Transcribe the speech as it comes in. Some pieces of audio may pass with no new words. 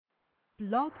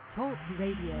Blog Talk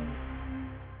Radio.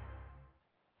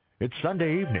 It's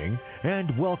Sunday evening,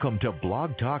 and welcome to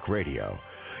Blog Talk Radio.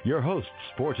 Your hosts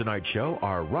for tonight's show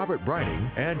are Robert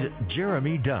Brining and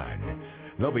Jeremy Dunn.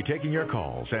 They'll be taking your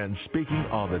calls and speaking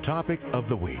on the topic of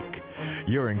the week.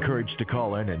 You're encouraged to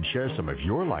call in and share some of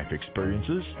your life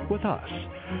experiences with us.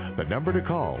 The number to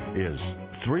call is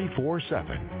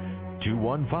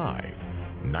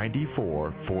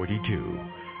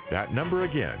 347-215-9442. That number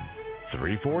again,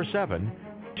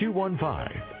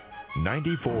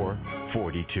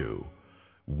 347-215-9442.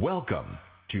 Welcome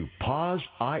to Pause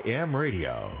I Am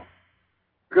Radio.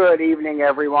 Good evening,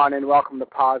 everyone, and welcome to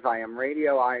Pause I Am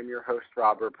Radio. I am your host,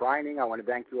 Robert Brining. I want to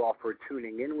thank you all for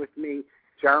tuning in with me.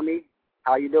 Jeremy,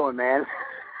 how you doing, man?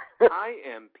 I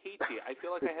am peachy. I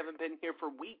feel like I haven't been here for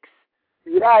weeks.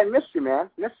 Yeah, I missed you, man.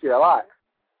 Missed you a lot.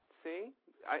 See?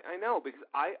 I know, because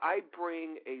I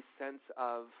bring a sense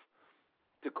of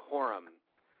decorum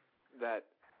that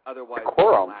otherwise is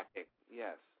lacking.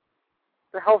 Yes.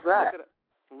 The hell's that?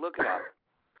 Look it up.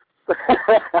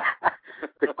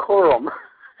 Decorum.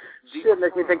 Shit,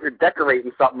 makes me think you're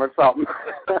decorating something or something.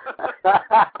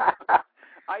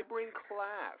 I bring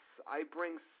class. I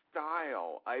bring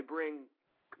style. I bring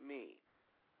me.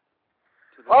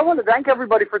 Well, I want to thank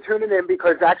everybody for tuning in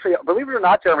because actually, believe it or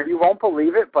not, Jeremy, you won't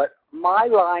believe it, but my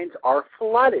lines are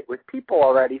flooded with people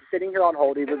already sitting here on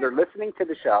hold. Either they're listening to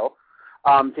the show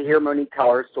to hear Monique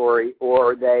tell her story,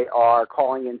 or they are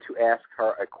calling in to ask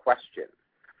her a question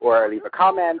or leave a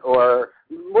comment, or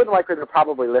more than likely they're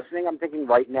probably listening, I'm thinking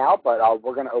right now, but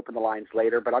we're going to open the lines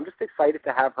later. But I'm just excited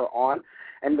to have her on.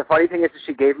 And the funny thing is that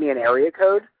she gave me an area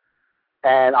code,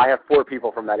 and I have 4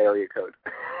 people from that area code.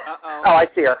 Uh-oh. Oh, I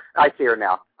see her. I see her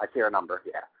now. I see her number,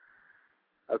 yeah.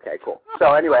 Okay, cool.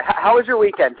 So anyway, how was your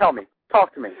weekend? Tell me.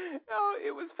 Talk to me. Oh,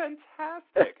 it was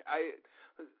fantastic.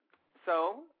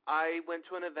 So I went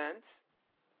to an event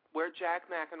where Jack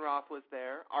McEnroth was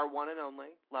there, our one and only,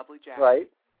 lovely Jack. Right.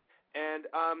 And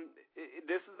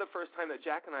this is the first time that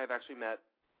Jack and I have actually met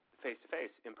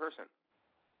face-to-face, in person.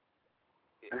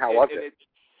 And how was it?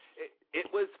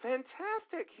 It was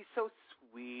fantastic. He's so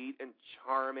sweet and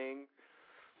charming.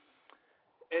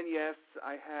 And yes,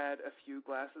 I had a few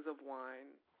glasses of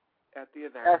wine at the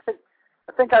event.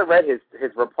 I think I read his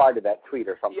reply to that tweet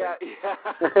or something. Yeah.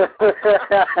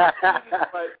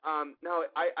 But no,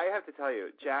 I have to tell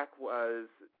you, Jack was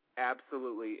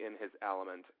absolutely in his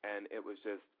element, and it was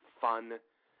just fun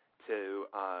to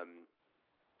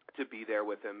be there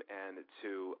with him and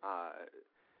to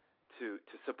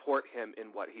support him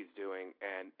in what he's doing.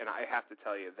 And I have to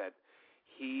tell you that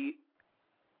his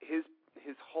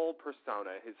whole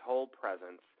persona, his whole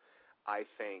presence, I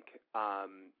think,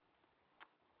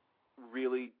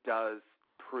 really does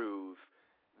prove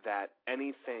that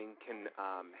anything can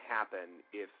happen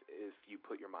if you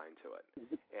put your mind to it,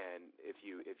 and if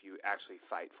you actually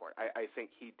fight for it. I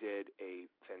think he did a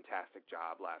fantastic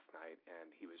job last night, and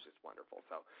he was just wonderful.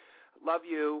 So, love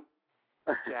you,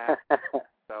 Jack.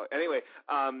 So anyway,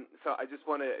 so I just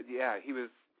want to,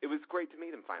 it was great to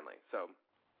meet him finally. So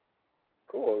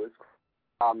cool. It was,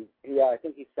 yeah, I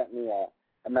think he sent me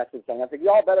a message saying, I think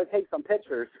y'all better take some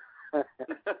pictures.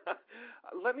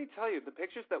 Let me tell you, the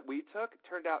pictures that we took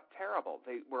turned out terrible.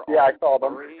 They were all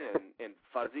blurry and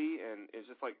fuzzy, and it's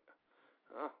just like,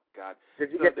 oh, God.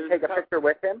 Did you get to take a picture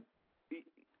with him?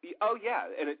 Oh, yeah,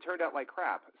 and it turned out like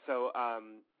crap. So,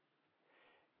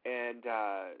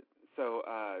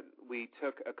 we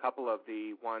took a couple of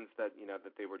the ones that,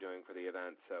 that they were doing for the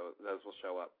event, so those will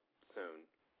show up soon.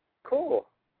 Cool.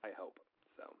 I hope,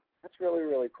 so. That's really,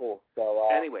 really cool. So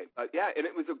anyway, yeah, and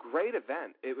it was a great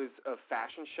event. It was a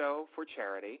fashion show for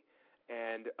charity,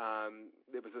 and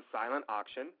it was a silent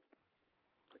auction.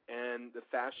 And the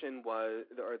fashion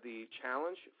the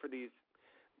challenge for these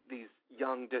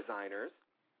young designers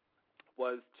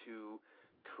was to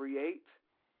create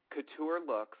couture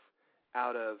looks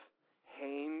out of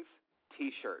Hanes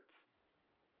T-shirts.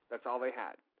 That's all they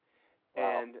had.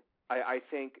 Wow. And I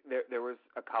think there was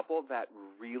a couple that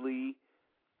really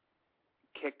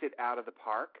kicked it out of the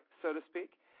park, so to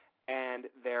speak, and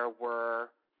there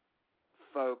were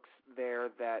folks there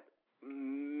that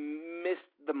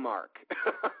missed the mark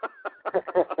a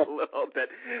little bit,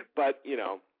 but,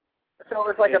 So it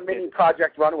was like a mini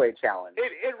Project Runway challenge.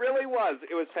 It really was.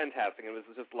 It was fantastic. It was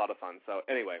just a lot of fun. So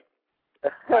anyway.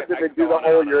 Did they do the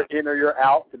whole you're in or you're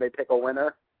out? Did they pick a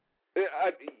winner?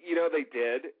 They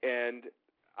did, and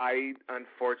I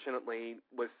unfortunately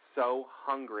was so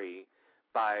hungry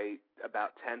by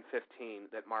about 10:15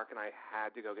 that Mark and I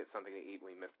had to go get something to eat.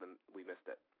 We missed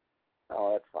it.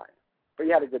 Oh, that's fine. But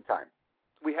you had a good time.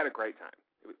 We had a great time.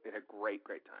 We had a great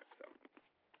time. So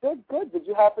Good, good. Did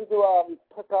you happen to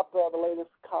pick up the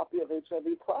latest copy of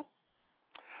HIV Plus?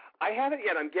 I haven't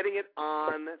yet. I'm getting it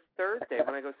on Thursday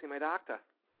when I go see my doctor.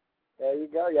 There you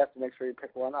go. You have to make sure you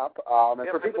pick one up. And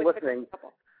for people I'm listening,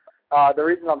 the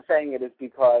reason I'm saying it is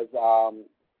because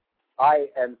I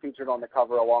am featured on the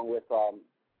cover along with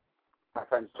my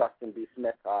friend Justin B.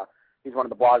 Smith. He's one of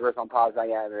the bloggers on Paz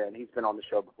Diana, and he's been on the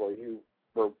show before. You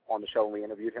were on the show when we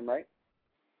interviewed him, right?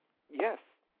 Yes.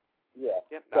 Yeah.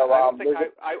 Yep. So, I don't think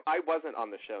I wasn't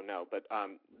on the show, no, but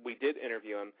we did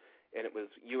interview him, and it was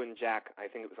you and Jack. I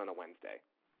think it was on a Wednesday.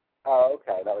 Oh,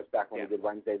 okay. That was back when we did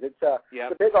Wednesdays. It's a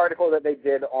big article that they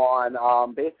did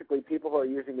on basically people who are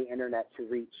using the Internet to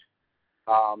reach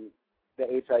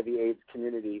the HIV/AIDS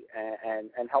community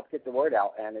and help get the word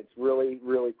out. And it's really,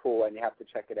 really cool, and you have to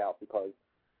check it out because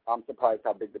I'm surprised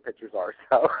how big the pictures are.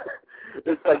 So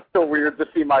it's like so weird to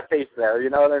see my face there.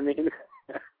 You know what I mean?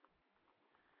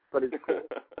 But it's cool.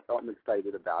 So I'm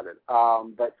excited about it.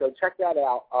 But so check that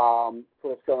out for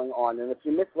what's going on. And if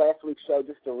you missed last week's show,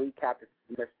 just to recap if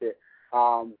you missed it,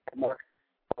 Mark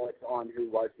on, who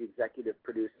was the executive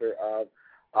producer of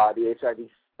the HIV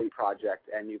Story Project,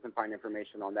 and you can find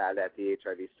information on that at the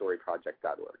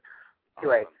HIVstoryproject.org.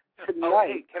 Anyway,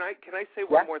 hey, can I say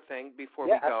one more thing before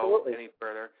we go any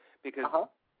further? Because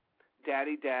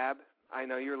Daddy Dab, I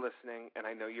know you're listening, and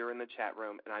I know you're in the chat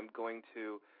room, and I'm going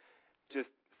to just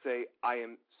say I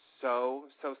am so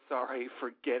sorry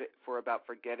for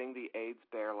forgetting the AIDS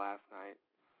bear last night.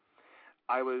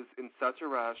 I was in such a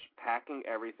rush, packing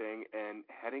everything and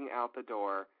heading out the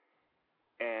door,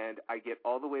 and I get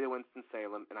all the way to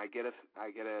Winston-Salem, and I get a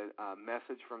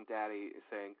message from Daddy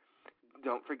saying,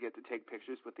 "Don't forget to take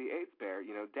pictures with the AIDS bear,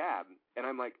 Dab." And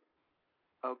I'm like,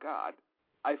 "Oh God,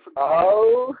 I forgot.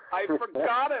 Oh. I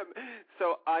forgot him."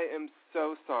 So I am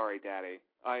so sorry, Daddy.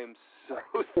 I am so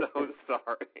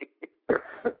sorry.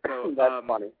 So, that's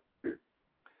funny.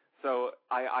 So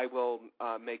I will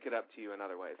make it up to you in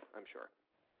other ways, I'm sure.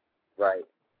 Right.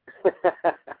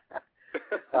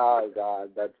 Oh,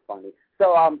 God, that's funny.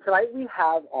 So tonight we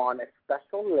have on a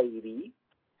special lady.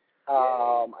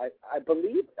 I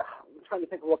believe, I'm trying to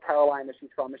think of what Carolina she's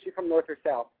from. Is she from North or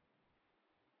South?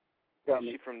 Is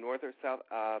she from North or South?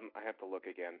 I have to look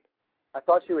again. I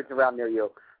thought she was around near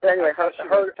you. But anyway,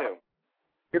 her too.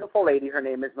 Beautiful lady, her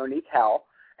name is Monique Howell,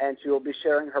 and she will be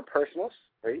sharing her personal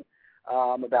story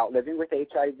about living with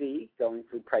HIV, going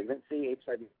through pregnancy,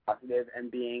 HIV positive,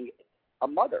 and being a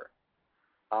mother.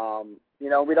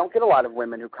 We don't get a lot of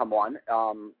women who come on.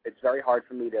 It's very hard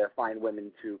for me to find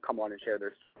women to come on and share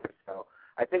their stories. So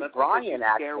I think Brian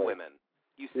actually scare women.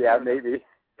 Maybe.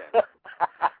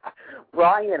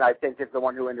 Brian, I think, is the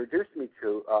one who introduced me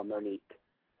to Monique.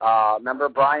 Remember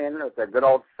Brian with the good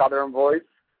old Southern voice?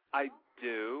 I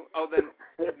do. Oh, then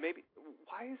maybe.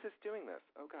 Why is this doing this?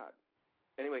 Oh, God.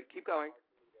 Anyway, keep going.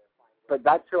 But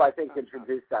that's who I think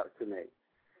introduced her to me.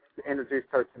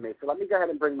 So let me go ahead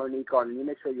and bring Monique on, and you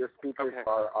make sure your speakers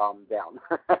are down.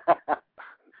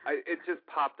 It just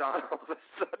popped on all of a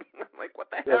sudden. I'm like, what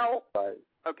the hell? Right.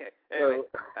 Okay. Anyway,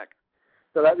 back.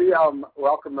 So let me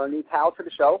welcome Monique Howell to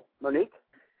the show. Monique?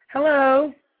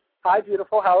 Hello. Hi,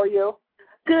 beautiful. How are you?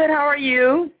 Good. How are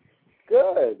you?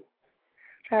 Good.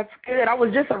 That's good. I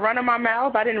was just running my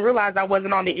mouth. I didn't realize I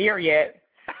wasn't on the air yet.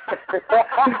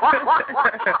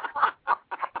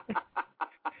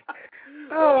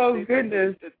 Oh,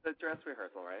 goodness. It's a dress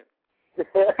rehearsal, right?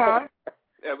 Huh?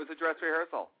 It was a dress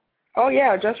rehearsal. Oh,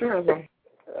 yeah, dress rehearsal.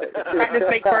 Practice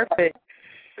makes perfect.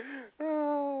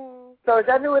 So is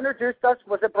that who introduced us?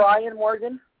 Was it Brian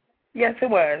Morgan? Yes, it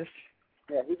was.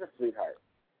 Yeah, he's a sweetheart.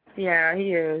 Yeah,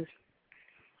 he is.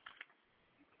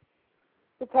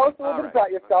 So tell us a little bit about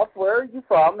yourself. Where are you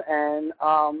from? And,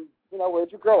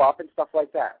 where'd you grow up and stuff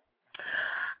like that?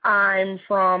 I'm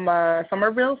from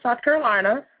Summerville, South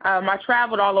Carolina. I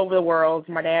traveled all over the world.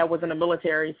 My dad was in the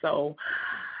military, so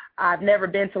I've never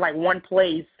been to, one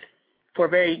place for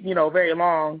very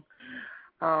long.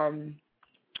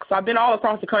 So I've been all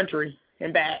across the country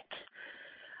and back.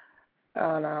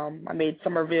 And I made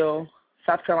Summerville,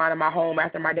 South Carolina, my home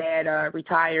after my dad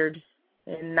retired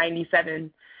in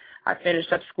 97. I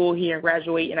finished up school here and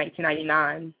graduated in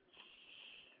 1999.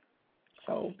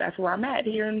 So that's where I'm at,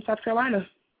 here in South Carolina.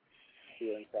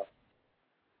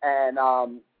 And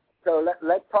so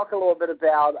let's talk a little bit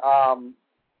about,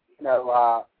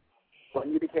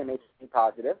 when you became HIV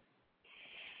positive.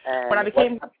 And when I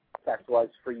became... what the process was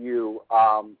for you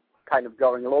kind of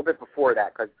going a little bit before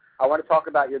that, because I want to talk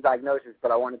about your diagnosis,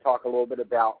 but I want to talk a little bit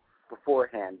about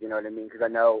beforehand, you know what I mean? Because I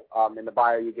know in the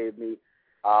bio you gave me,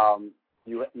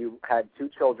 you had 2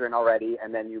 children already,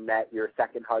 and then you met your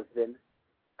second husband,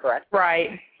 correct?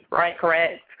 Right. Right,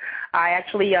 correct. I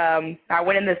actually, I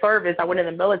went in the service. I went in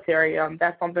the military.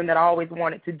 That's something that I always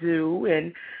wanted to do.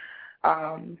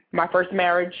 And my first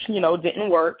marriage, didn't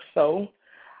work. So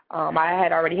I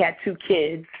had already had 2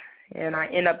 kids, and I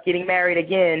ended up getting married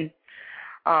again.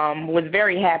 Was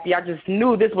very happy. I just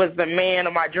knew this was the man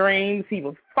of my dreams. He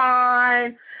was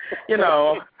fine.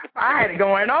 I had it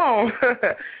going on.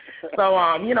 So,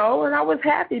 and I was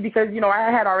happy because,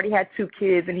 I had already had 2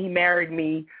 kids, and he married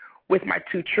me with my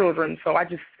 2 children. So I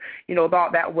just,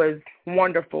 thought that was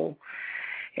wonderful.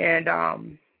 And, I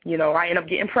ended up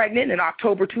getting pregnant in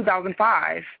October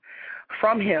 2005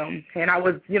 from him. And I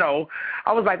was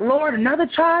like, Lord, another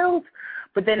child?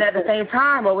 But then at the same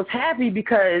time, I was happy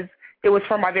because it was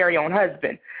from my very own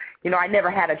husband. I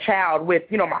never had a child with,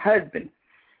 my husband.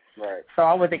 Right. So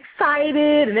I was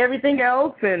excited and everything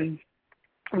else. And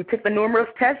we took the numerous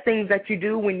testings that you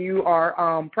do when you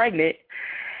are pregnant.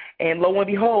 And lo and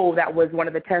behold, that was one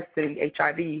of the testing,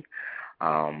 HIV.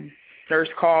 Nurse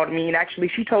called me, and actually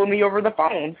she told me over the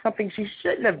phone, something she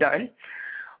shouldn't have done.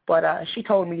 But she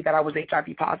told me that I was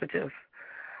HIV positive.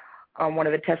 One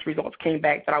of the test results came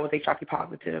back that I was HIV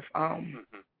positive.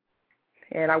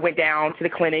 And I went down to the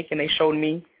clinic, and they showed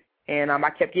me. And I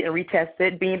kept getting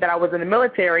retested. Being that I was in the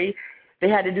military, they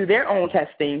had to do their own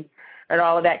testing, and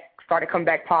all of that started coming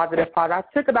back positive. I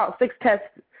took about 6 tests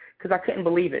because I couldn't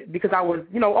believe it, because I was,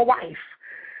 a wife.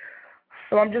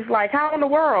 So I'm just like, how in the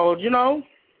world,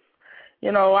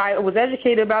 I was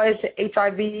educated about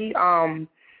HIV,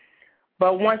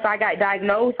 but once I got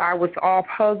diagnosed, I was all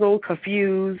puzzled,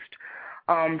 confused,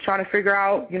 trying to figure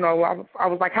out, I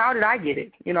was like, how did I get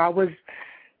it? I was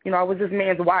this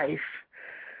man's wife.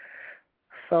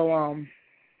 So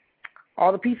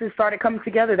all the pieces started coming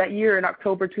together that year in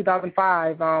October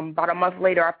 2005. About a month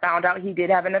later, I found out he did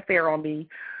have an affair on me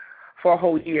for a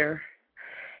whole year.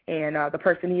 And the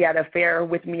person he had an affair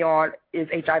with me on is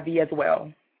HIV as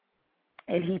well.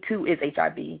 And he, too, is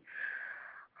HIV.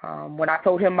 When I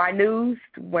told him my news,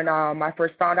 when I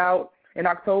first found out in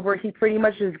October, he pretty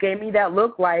much just gave me that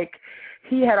look like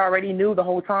he had already knew the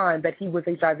whole time that he was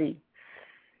HIV.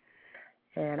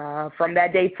 And from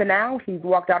that day to now, he's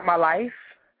walked out of my life,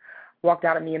 walked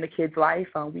out of me and the kids' life.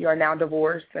 We are now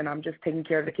divorced, and I'm just taking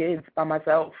care of the kids by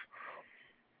myself.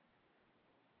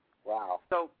 Wow.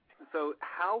 So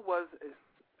how was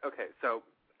 – okay, so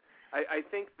I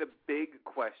think the big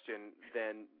question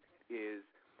then is,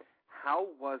 how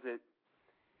was it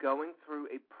going through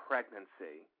a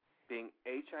pregnancy, being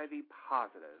HIV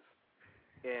positive,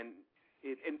 and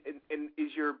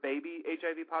is your baby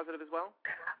HIV positive as well?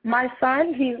 My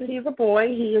son, he's a boy.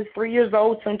 He is 3 years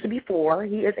old, soon to be 4.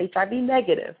 He is HIV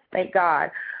negative, thank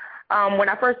God. When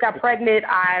I first got pregnant,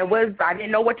 I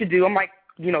didn't know what to do. I'm like,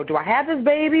 do I have this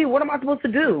baby? What am I supposed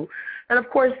to do? And, of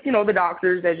course, the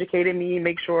doctors educated me,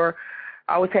 make sure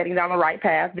I was heading down the right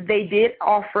path. But they did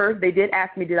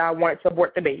ask me, did I want to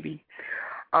abort the baby?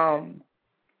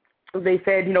 They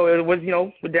said, it was,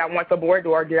 did I want to abort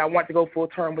or did I want to go full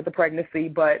term with the pregnancy?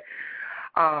 But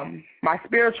my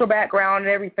spiritual background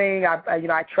and everything,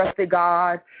 I trusted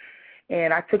God,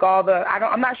 and I took all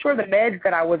I'm not sure the meds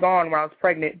that I was on when I was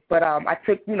pregnant, but I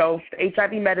took, the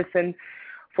HIV medicine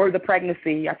for the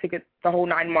pregnancy. I took it the whole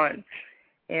 9 months.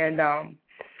 And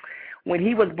when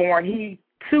he was born, he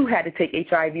too had to take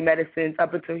HIV medicines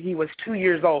up until he was 2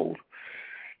 years old.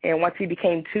 And once he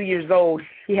became 2 years old,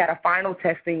 he had a final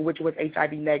testing, which was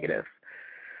HIV negative.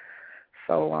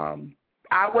 So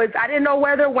I didn't know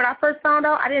whether, when I first found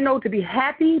out, I didn't know to be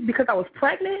happy because I was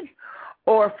pregnant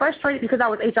or frustrated because I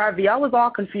was HIV. I was all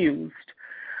confused.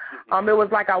 It was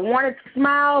like I wanted to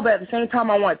smile, but at the same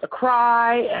time I wanted to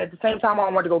cry. At the same time I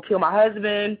wanted to go kill my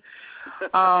husband.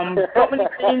 So many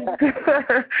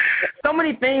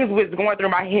things was going through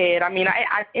my head. I mean,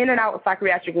 I in and out of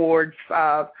psychiatric wards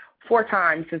 4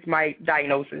 times since my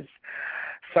diagnosis.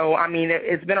 So, I mean,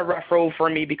 it's been a rough road for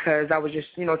me because I was just,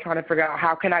 trying to figure out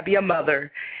how can I be a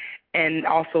mother and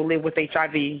also live with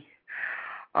HIV.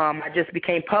 I just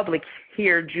became public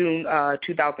here January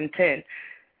 2010.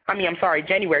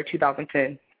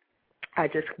 I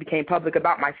just became public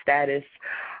about my status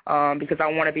because I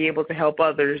want to be able to help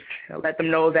others, let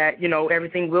them know that,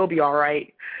 everything will be all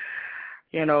right,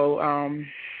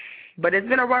 but it's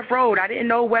been a rough road. I didn't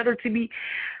know whether to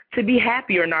be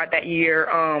happy or not that year.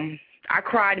 I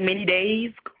cried many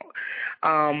days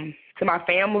to my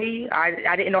family.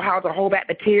 I didn't know how to hold back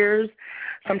the tears.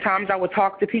 Sometimes I would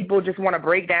talk to people, just want to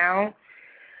break down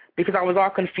because I was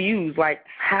all confused, like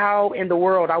how in the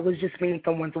world I was just being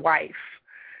someone's wife,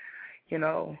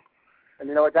 And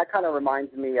that kind of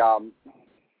reminds me,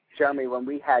 Jeremy, when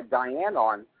we had Diane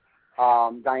on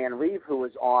Diane Reeve, who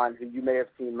you may have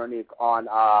seen, Monique,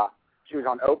 she was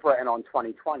on Oprah and on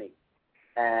 2020.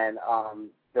 And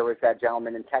there was that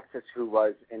gentleman in Texas who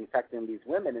was infecting these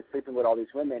women and sleeping with all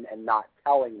these women and not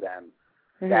telling them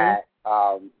that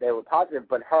they were positive.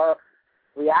 But her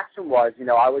reaction was,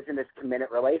 I was in this committed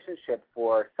relationship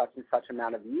for such and such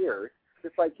amount of years,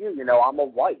 just like you, I'm a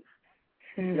wife.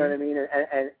 You know what I mean?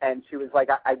 And she was like,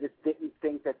 I just didn't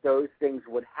think that those things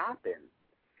would happen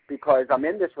because I'm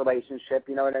in this relationship,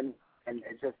 and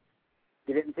it just,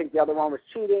 you didn't think the other one was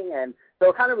cheating. And so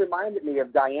it kind of reminded me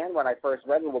of Diane when I first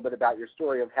read a little bit about your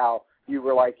story of how you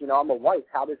were like, I'm a wife.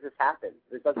 How does this happen?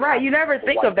 Right. You never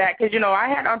think of that because, I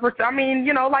had,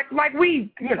 like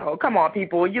we, come on,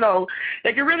 people,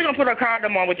 like you're really going to put a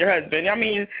condom on with your husband. I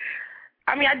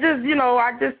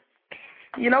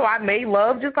made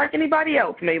love just like anybody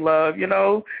else made love,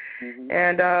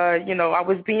 And, I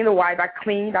was being a wife. I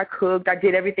cleaned, I cooked, I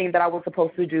did everything that I was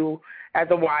supposed to do as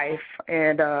a wife.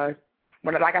 And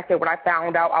when I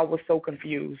found out, I was so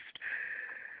confused.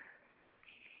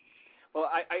 Well,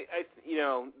 I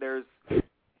there's,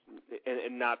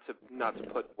 and not to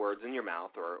put words in your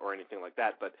mouth or anything like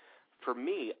that, but for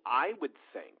me, I would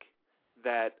think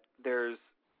that there's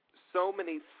so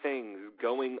many things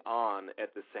going on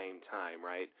at the same time,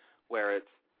 right? Where it's,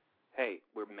 hey,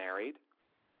 we're married,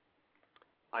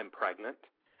 I'm pregnant,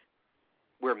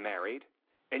 we're married,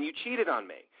 and you cheated on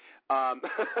me.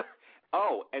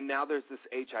 Oh, and now there's this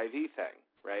HIV thing,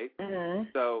 right? Mm-hmm.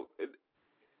 So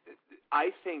I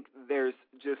think there's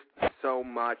just so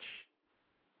much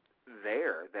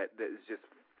there that is just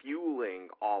fueling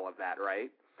all of that, right?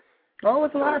 Oh,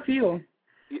 it's a lot of fuel.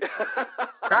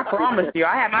 I promise you.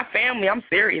 I have my family. I'm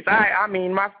serious. I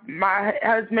mean, my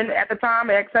husband at the time,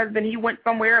 ex-husband, he went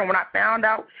somewhere, and when I found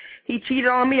out he cheated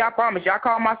on me, I promise you, I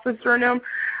called my sister and them.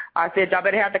 I said, y'all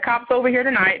better have the cops over here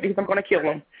tonight because I'm going to kill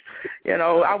them.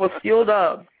 I was fueled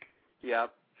up.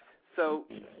 Yep. So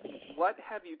what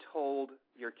have you told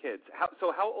your kids? How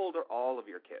old are all of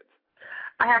your kids?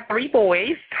 I have 3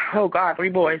 boys. Oh, God, 3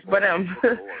 boys. But I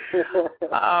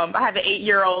have an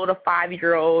 8-year-old, a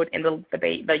 5-year-old, and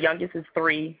the youngest is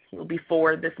 3. He'll be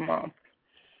 4 this month.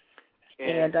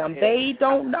 And they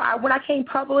don't know. When I came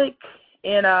public,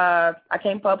 I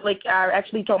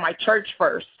actually told my church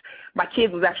first. My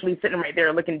kids was actually sitting right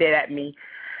there looking dead at me.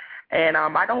 And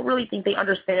I don't really think they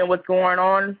understand what's going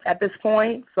on at this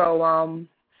point. So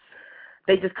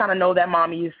they just kind of know that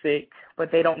mommy is sick,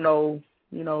 but they don't know,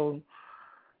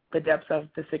 the depths of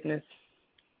the sickness.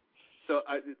 So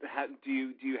do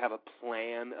you have a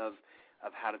plan of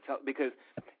how to tell? Because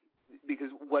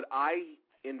what I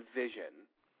envision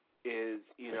is,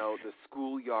 the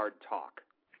schoolyard talk,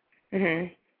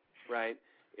 right?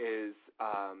 Is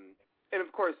and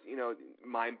of course,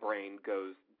 my brain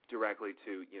goes directly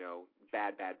to,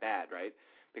 bad, right?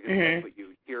 Because that's what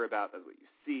you hear about, that's what you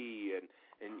see,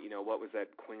 and what was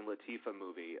that Queen Latifah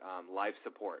movie, Life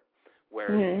Support,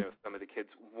 where some of the kids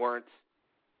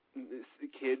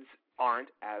aren't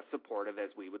as supportive as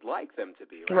we would like them to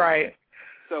be, right? Right.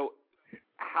 So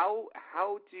how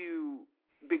do you,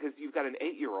 because you've got an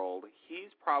 8-year-old,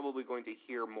 he's probably going to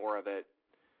hear more of it.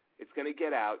 It's going to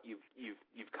get out.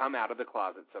 You've come out of the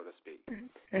closet, so to speak.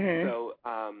 So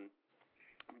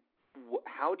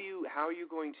how are you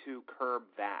going to curb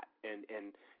that and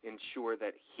ensure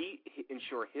that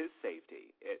ensure his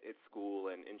safety at school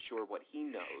and ensure what he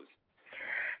knows?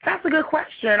 That's a good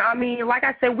question. I mean, like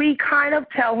I said, we kind of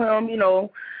tell him,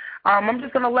 I'm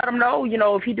just going to let him know,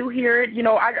 if he do hear it,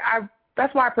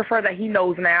 that's why I prefer that he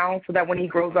knows now, so that when he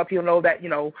grows up, he'll know that,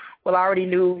 well, I already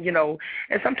knew,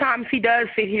 And sometimes he does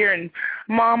sit here and,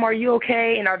 Mom, are you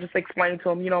okay? And I'll just explain to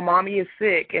him, Mommy is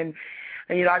sick, and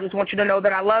I just want you to know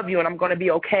that I love you and I'm going to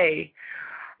be okay.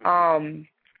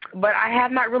 But I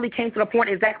have not really came to the point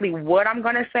exactly what I'm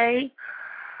going to say.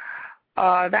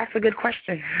 That's a good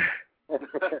question.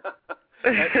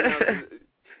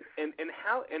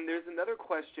 And there's another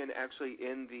question actually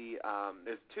in the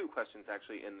there's 2 questions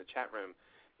actually in the chat room.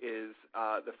 Is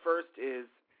the first is,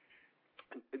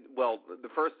 well, the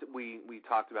first we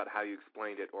talked about how you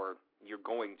explained it, or you're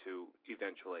going to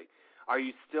eventually. Are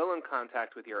you still in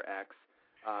contact with your ex?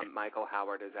 Michael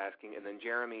Howard is asking, and then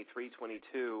Jeremy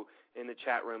 322 in the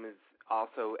chat room is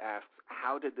also asks,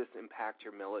 how did this impact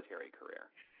your military career?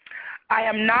 I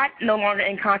am no longer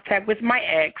in contact with my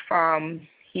ex.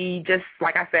 He just,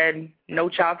 like I said, no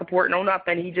child support, no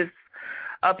nothing. He just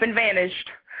up and vanished.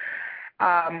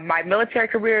 My military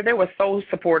career, they were so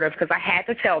supportive because I had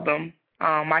to tell them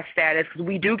my status, because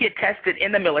we do get tested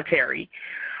in the military.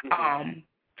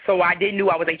 So I knew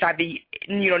I was HIV,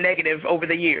 negative over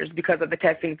the years because of the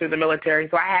testing through the military.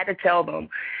 So I had to tell them.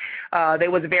 They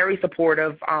was very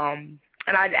supportive.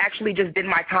 And I actually just did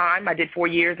my time. I did 4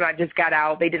 years, and I just got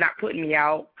out. They did not put me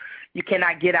out. You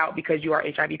cannot get out because you are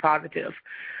HIV positive.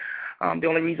 The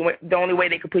only way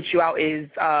they could put you out is,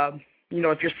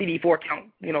 if your CD4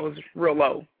 count, is real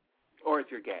low. Or if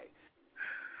you're gay.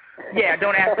 Yeah,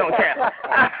 don't ask, don't tell.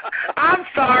 I'm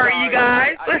sorry, you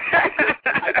guys.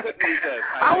 I couldn't resist.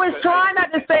 I was trying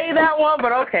not to say that one,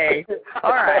 but okay.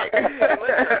 All right.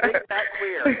 Let's make that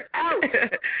clear.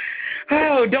 Ouch.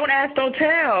 Oh, don't ask, don't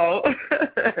tell.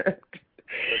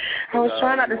 I was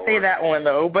trying not to say that one,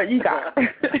 though, but you got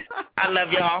it. I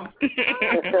love y'all.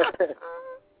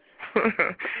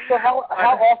 So how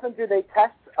often do they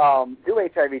test, do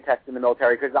HIV tests in the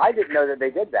military? Because I didn't know that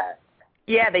they did that.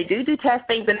 Yeah, they do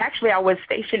testings, and actually I was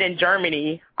stationed in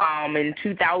Germany in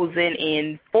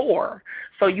 2004.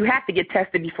 So you have to get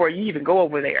tested before you even go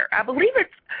over there. I believe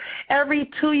it's every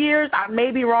 2 years. I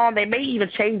may be wrong. They may even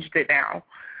changed it now.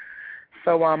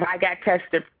 So I got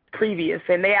tested previous,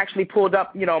 and they actually pulled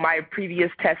up, my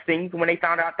previous testings when they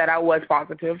found out that I was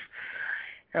positive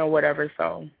or whatever.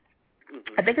 So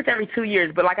I think it's every 2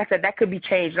 years, but like I said, that could be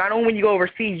changed. And I know when you go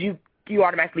overseas, you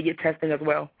automatically get testing as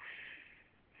well.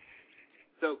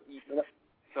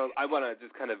 So I want to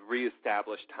just kind of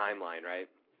reestablish timeline, right?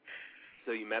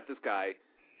 So you met this guy,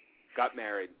 got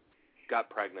married, got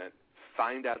pregnant,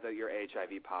 find out that you're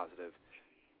HIV positive.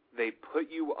 They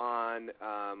put you on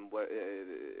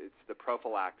it's the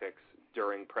prophylactics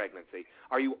during pregnancy.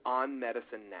 Are you on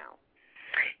medicine now?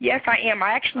 Yes, I am.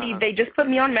 They just put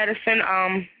me on medicine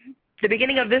the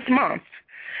beginning of this month.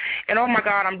 And, oh, my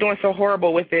God, I'm doing so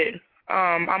horrible with it.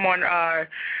 I'm on,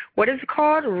 what is it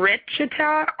called?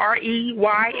 Retyata,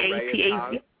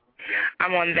 Reyata.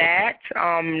 I'm on that.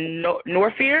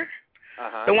 Norfear,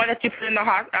 the one that you put in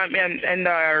the in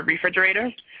the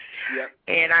refrigerator. Yep.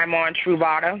 And I'm on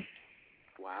Truvada.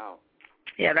 Wow.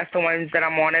 Yeah, that's the ones that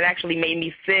I'm on. It actually made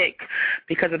me sick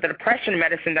because of the depression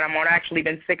medicine that I'm on. I've actually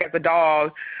been sick as a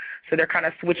dog, so they're kind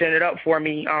of switching it up for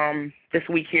me this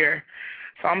week here.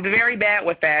 So I'm very bad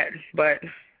with that, but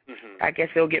I guess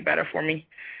it'll get better for me.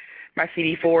 My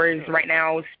CD4 is right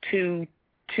now is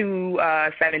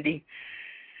 270.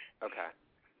 Okay.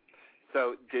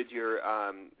 So did your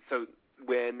so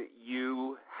when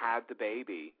you had the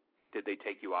baby, did they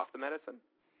take you off the medicine?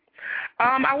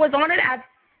 I was on it.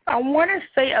 I want to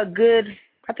say I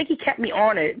think he kept me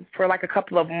on it for like a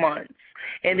couple of months,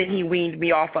 and then he weaned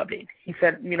me off of it. He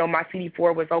said, my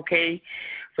CD4 was okay,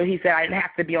 so he said I didn't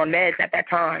have to be on meds at that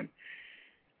time.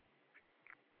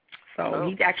 So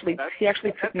he actually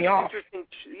took me off.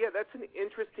 Yeah, that's an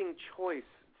interesting choice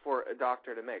for a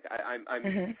doctor to make.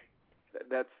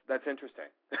 That's interesting.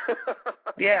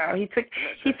 Yeah, he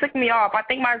took me off. I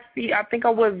think I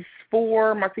was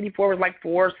 4. My CD4 was like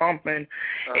 4 or something.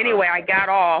 Anyway, I got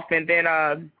off, and then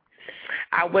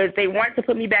they wanted to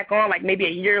put me back on like maybe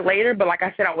a year later, but like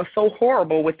I said, I was so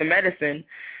horrible with the medicine.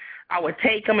 I would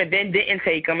take them and then didn't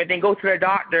take them, and then go to the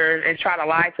doctor and try to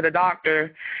lie to the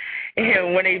doctor.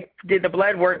 And when they did the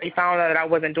blood work, they found out that I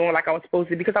wasn't doing like I was supposed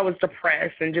to because I was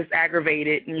depressed and just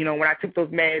aggravated. And, when I took those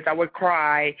meds, I would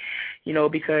cry,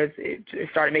 because it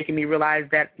started making me realize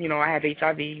that, I have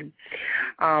HIV.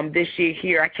 This year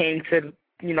here, I came to,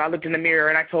 I looked in the mirror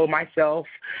and I told myself,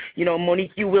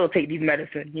 Monique, you will take these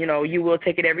medicine. You will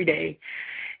take it every day.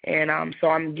 And so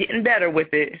I'm getting better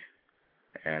with it.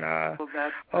 And well,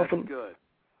 that's good.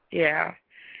 Yeah.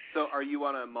 So are you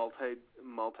on a multi-day?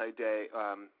 Multi-day.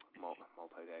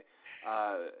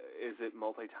 Is it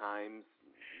multi-times?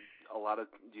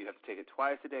 Do you have to take it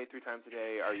twice a day, 3 times a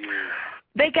day? Are you?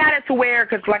 They got it to where,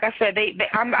 because like I said,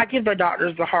 I give the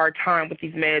doctors a hard time with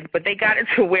these meds, but they got it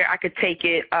to where I could take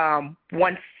it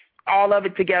once, all of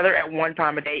it together at one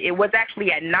time a day. It was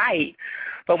actually at night,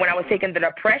 but when I was taking the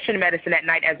depression medicine at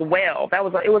night as well,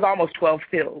 it was almost 12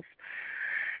 pills,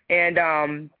 and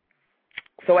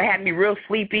so it had me real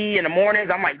sleepy in the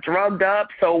mornings. I'm like drugged up.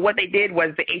 So what they did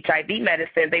was the HIV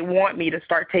medicine, they want me to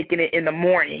start taking it in the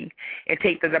morning and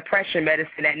take the depression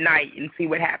medicine at night and see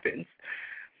what happens.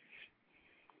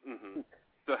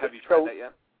 So have you tried that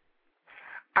yet?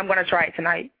 I'm going to try it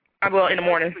tonight. I will in the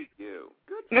morning. Good for you.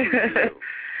 Good for you.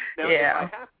 Now, yeah.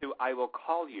 If I have to, I will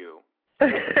call you at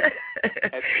 6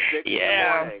 in the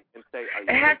morning and say, are you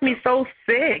it has me so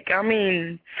sick. I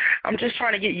mean, I'm just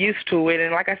trying to get used to it.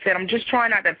 And like I said, I'm just trying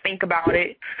not to think about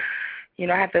it.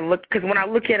 I have to look, because when I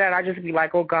look at it, I just be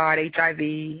like, oh, God, HIV.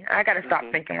 I got to stop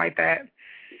thinking like that.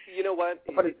 You know what?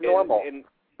 But it's normal.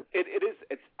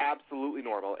 It's absolutely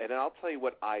normal. And I'll tell you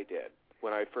what I did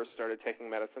when I first started taking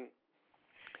medicine.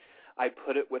 I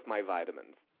put it with my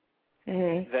vitamins.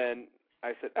 Then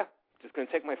I said, just going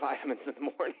to take my vitamins in the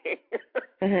morning.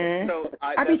 Mm-hmm. So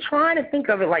I'd be trying to think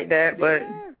of it like that, but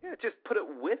yeah, just put it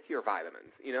with your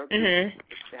vitamins. You know, mm-hmm.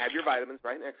 have your vitamins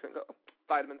right next to it. Go,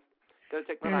 vitamins. Got to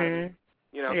take my mm-hmm. vitamins.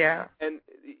 You know, yeah, and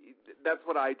that's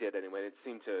what I did anyway. It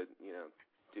seemed to, you know,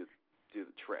 do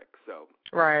the trick. So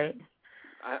right.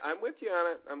 I'm with you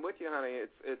on it. I'm with you, honey.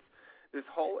 It's this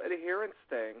whole adherence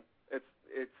thing.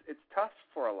 It's tough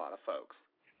for a lot of folks.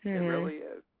 Mm-hmm. It really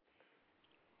is.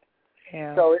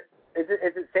 Yeah. So is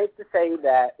it safe to say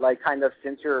that, like, kind of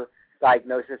since your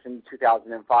diagnosis in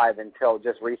 2005 until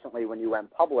just recently when you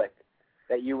went public,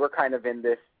 that you were kind of in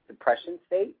this depression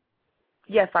state?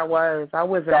 Yes, I was. I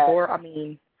was in a horror. I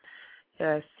mean,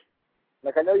 yes.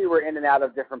 Like, I know you were in and out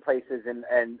of different places,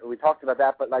 and we talked about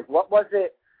that, but, like, what was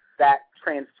it that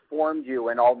transformed you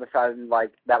and all of a sudden,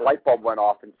 like, that light bulb went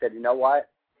off and said, you know what,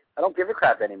 I don't give a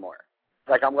crap anymore.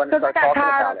 Like, I'm going to start talking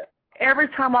about it. Every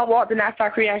time I walked in that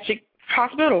psychiatric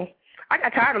hospital, I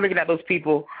got tired of looking at those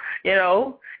people, you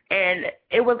know, and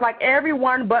it was like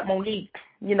everyone but Monique,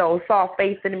 you know, saw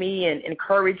faith in me and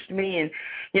encouraged me and,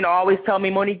 you know, always tell me,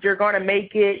 Monique, you're going to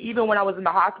make it. Even when I was in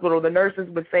the hospital, the nurses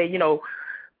would say, you know,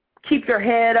 keep your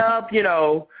head up, you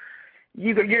know,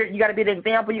 you got to be an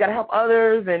example, you got to help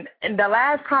others. And the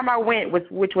last time I went,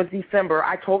 which was December,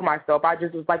 I told myself, I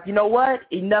just was like, you know what,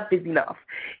 enough is enough.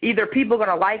 Either people are going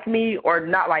to like me or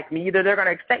not like me. Either they're going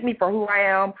to accept me for who I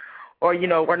am or, you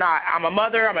know, or not. I'm a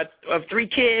mother, of 3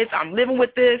 kids, I'm living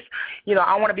with this, you know,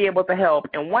 I want to be able to help.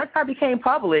 And once I became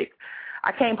public,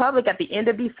 I came public at the end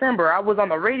of December. I was on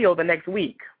the radio the next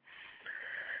week.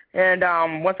 And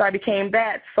once I became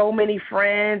that, so many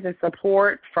friends and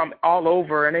support from all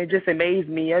over, and it just amazed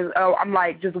me. I'm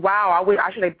like, just wow,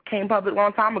 I should have came public a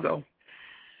long time ago.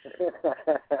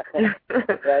 Yeah,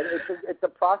 it's a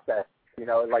process, you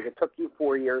know, like it took you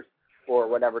 4 years or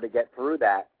whatever to get through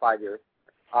that, 5 years,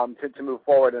 to move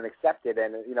forward and accept it.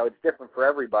 And, you know, it's different for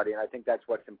everybody, and I think that's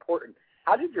what's important.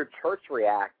 How did your church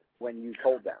react when you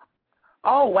told them?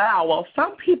 Oh, wow. Well,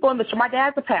 some people in the church, my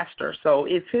dad's a pastor, so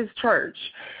it's his church.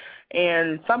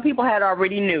 And some people had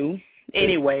already knew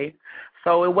anyway,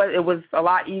 so it was a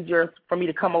lot easier for me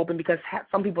to come open because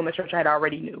some people in the church had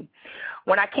already knew.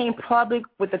 When I came public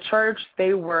with the church,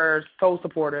 they were so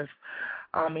supportive.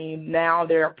 I mean, now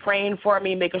they're praying for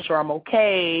me, making sure I'm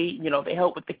okay. You know, they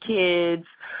help with the kids.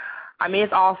 I mean,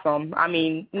 it's awesome. I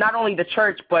mean, not only the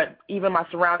church, but even my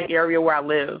surrounding area where I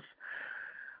live.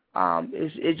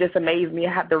 It just amazed me.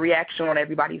 I have the reaction on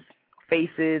everybody's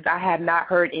faces. I have not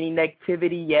heard any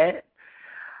negativity yet.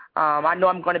 I know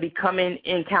I'm going to be coming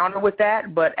encounter with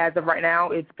that, but as of right now,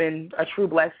 it's been a true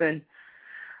blessing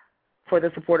for the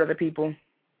support of the people.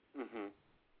 Mm-hmm.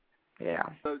 Yeah.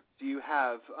 So do you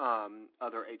have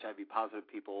other HIV-positive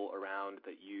people around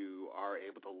that you are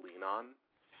able to lean on?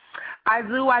 I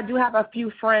do. I do have a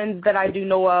few friends that I do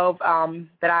know of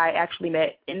that I actually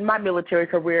met in my military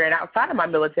career and outside of my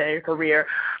military career.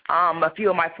 A few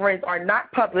of my friends are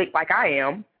not public like I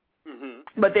am,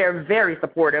 but they're very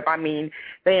supportive. I mean,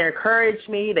 they encourage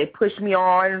me. They push me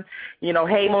on, you know,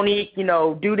 hey, Monique, you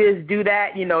know, do this, do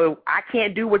that. You know, I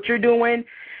can't do what you're doing.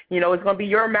 You know, it's going to be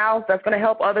your mouth that's going to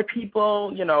help other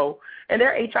people, you know, and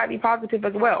they're HIV positive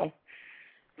as well.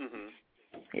 Mm-hmm.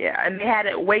 Yeah, and they had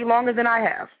it way longer than I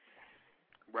have.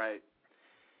 Right.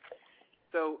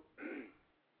 So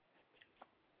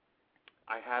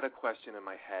I had a question in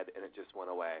my head, and it just went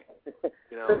away.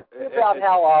 You know, about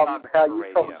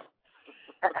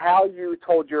how you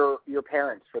told your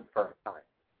parents for the first time.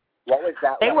 What was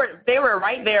that? They were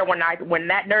right there when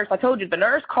that nurse. I told you the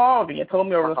nurse called me and told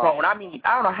me over the phone. I mean,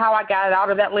 I don't know how I got it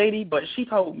out of that lady, but she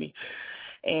told me.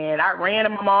 And I ran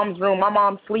in my mom's room. My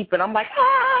mom's sleeping. I'm like,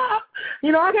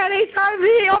 you know, I got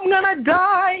HIV. I'm gonna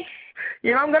die.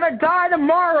 You know, I'm going to die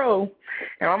tomorrow.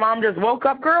 And my mom just woke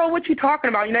up, girl, what you talking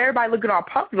about? You know, everybody looking all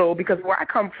puzzled because where I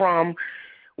come from,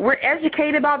 we're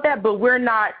educated about that, but we're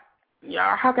not, you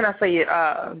know, how can I say it?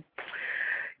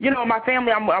 You know, my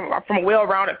family, I'm from a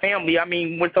well-rounded family. I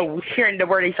mean, so hearing the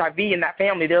word HIV in that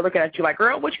family, they're looking at you like,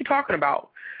 girl, what you talking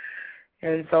about?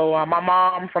 And so my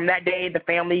mom, from that day, the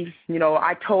family, you know,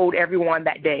 I told everyone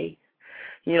that day.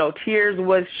 You know, tears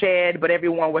was shed, but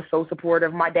everyone was so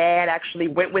supportive. My dad actually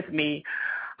went with me.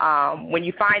 When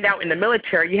you find out in the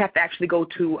military, you have to actually go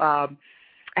to, I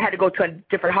had to go to a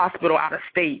different hospital out of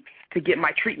state to get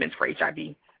my treatments for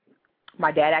HIV.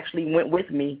 My dad actually went with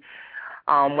me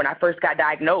when I first got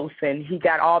diagnosed, and he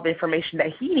got all the information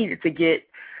that he needed to get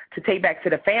to take back to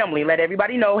the family, let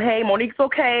everybody know, hey, Monique's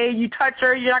okay, you touch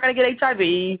her, you're not going to get HIV.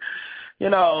 You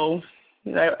know,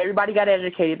 everybody got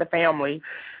educated, the family.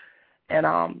 And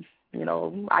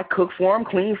I cook for them,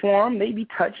 clean for them. They be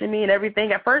touching me and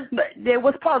everything. At first, they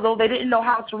was puzzled. They didn't know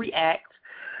how to react.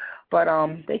 But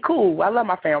they cool. I love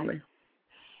my family.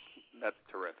 That's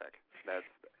terrific. That's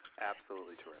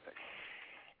absolutely terrific.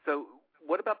 So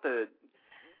what about the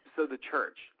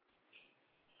church?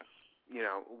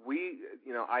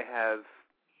 I have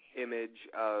image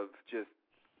of just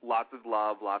lots of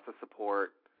love, lots of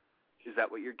support. Is that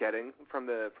what you're getting from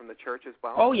the church as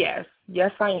well? Oh, yes.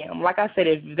 Yes, I am. Like I said,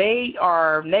 if they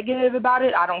are negative about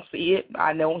it, I don't see it.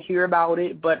 I don't hear about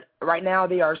it. But right now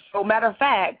they are so. Matter of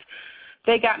fact,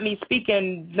 they got me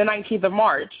speaking the 19th of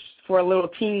March for a little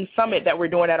teen summit that we're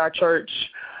doing at our church.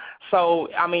 So,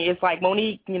 it's like,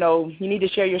 Monique, you need to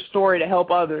share your story to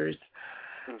help others.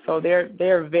 Mm-hmm. So they're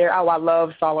very, I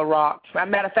love Solid Rock.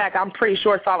 Matter of fact, I'm pretty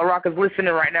sure Solid Rock is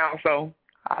listening right now, so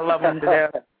I love them to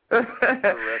death.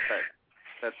 Terrific.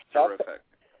 That's terrific.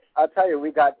 I'll tell you,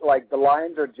 we got, the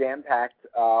lines are jam-packed.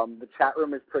 The chat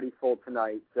room is pretty full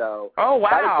tonight, so. Oh, wow.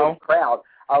 Got a good crowd.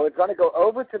 I was going to go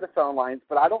over to the phone lines,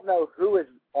 but I don't know who is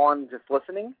on just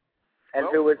listening and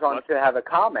who is on to have a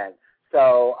comment.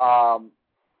 So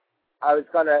I was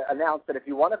going to announce that if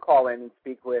you want to call in and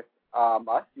speak with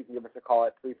us, you can give us a call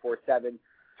at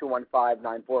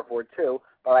 347-215-9442.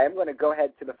 But I am going to go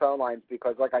ahead to the phone lines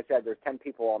because, like I said, there's 10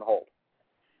 people on hold.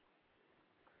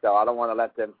 So I don't want to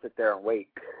let them sit there and wait.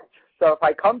 So if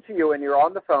I come to you and you're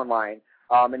on the phone line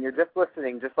and you're just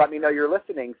listening, just let me know you're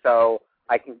listening so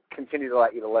I can continue to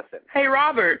let you to listen. Hey,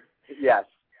 Robert. Yes.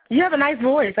 You have a nice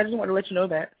voice. I just wanted to let you know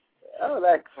that. Oh,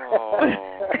 thanks.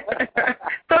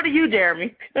 So do you,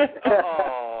 Jeremy.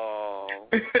 Oh.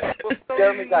 Well, so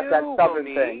Jeremy got that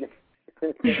stubborn Monique.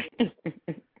 thing.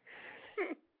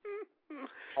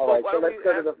 All right, so let's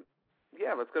go to the...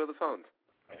 Yeah, let's go to the phones.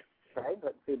 Okay,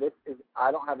 let's see.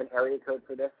 I don't have an area code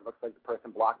for this. It looks like the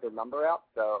person blocked their number out,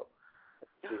 so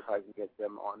let's see if I can get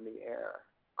them on the air.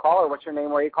 Caller, what's your name?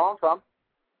 Where are you calling from?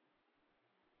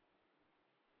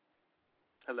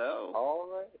 Hello. All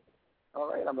right.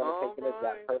 I'm going to take it as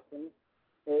that person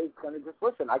is going to just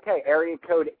listen. Okay, area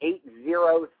code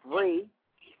 803.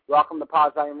 Welcome to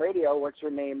Pause I Am Radio. What's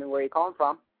your name and where are you calling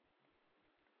from?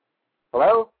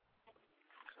 Hello?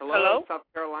 Hello? South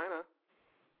Carolina.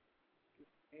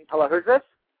 Hello, who's this?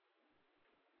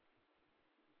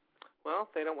 Well,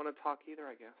 they don't want to talk either,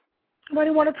 I guess. Nobody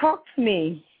want to talk to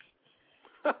me.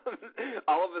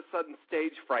 All of a sudden,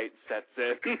 stage fright sets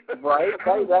in. Right.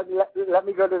 Okay. Let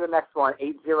me go to the next one.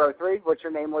 803. What's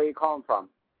your name? Where are you calling from?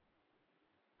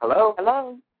 Hello.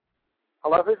 Hello.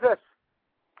 Hello. Who's this?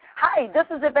 Hi. This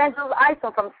is Evangelist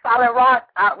Isom from Solid Rock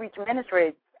Outreach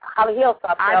Ministry, Holly Hill,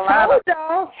 South Carolina. I told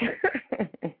y'all.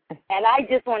 And I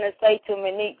just want to say to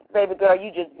Monique, baby girl,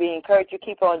 you just be encouraged. You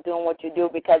keep on doing what you do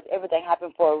because everything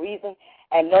happened for a reason,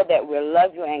 and know that we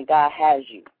love you and God has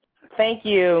you. Thank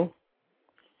you.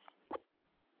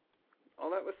 Oh,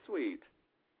 that was sweet.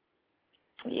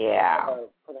 Yeah.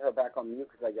 Put her back on mute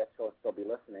because I guess she'll still be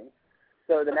listening.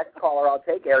 So the next caller I'll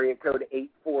take, area code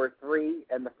 843,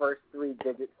 and the first three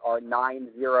digits are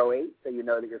 908, so you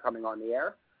know that you're coming on the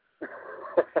air.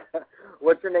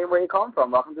 What's your name? Where are you calling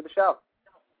from? Welcome to the show.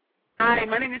 Hi,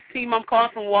 my name is Tima. I'm calling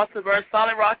from Walterburg,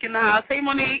 Solid Rock in the house. Hey,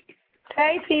 Monique.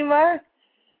 Hey, Tima.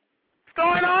 What's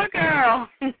going on, girl?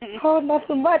 Oh, not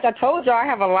so much. I told you I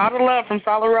have a lot of love from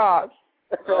Solid Rock.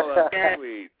 Oh, that's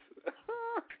sweet.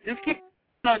 Just keep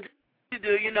on doing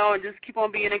what you do, and just keep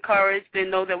on being encouraged and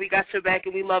know that we got your back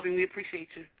and we love you and we appreciate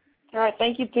you. All right,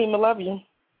 thank you, Tima. Love you. All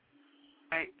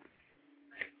right.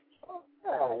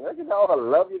 Oh, look at all the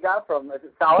love you got from is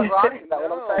it Solid Rock? Is that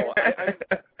what I'm saying?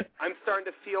 I'm starting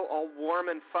to feel all warm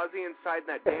and fuzzy inside, and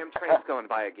that damn train's going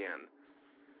by again.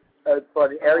 That's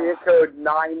funny. Area code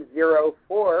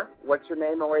 904. What's your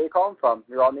name and where are you calling from?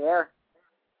 You're on the air.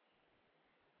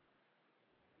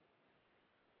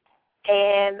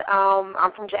 And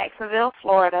I'm from Jacksonville,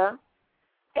 Florida.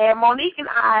 And Monique and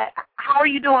I, how are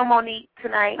you doing, Monique,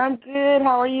 tonight? I'm good.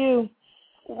 How are you?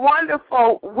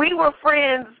 Wonderful. We were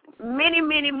friends many,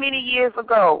 many, many years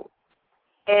ago,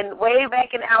 and way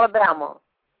back in Alabama.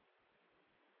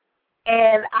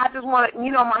 And I just want to,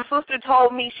 my sister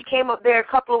told me she came up there a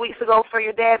couple of weeks ago for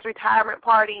your dad's retirement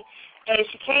party, and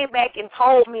she came back and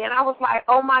told me, and I was like,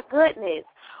 oh, my goodness.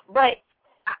 But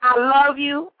I love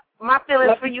you. My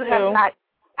feelings for you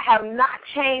have not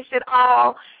changed at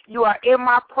all. You are in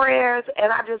my prayers,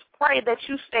 and I just pray that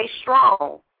you stay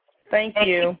strong. Thank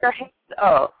you. Keep your hands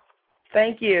up.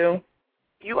 Thank you.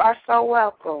 You are so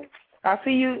welcome. I'll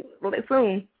see you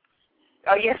soon.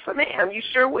 Oh, yes, ma'am. You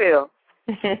sure will.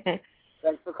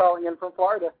 Thanks for calling in from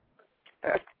Florida.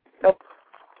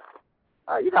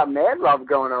 You got mad love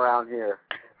going around here.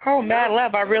 Oh, mad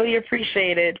love. I really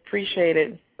appreciate it.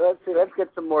 Let's see. Let's get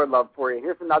some more love for you.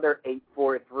 Here's another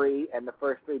 843, and the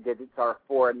first three digits are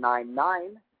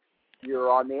 499.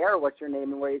 You're on the air. What's your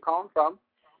name and where you calling from?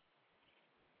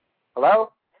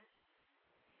 Hello?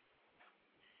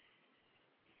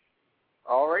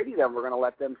 Alrighty, then. We're going to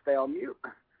let them stay on mute.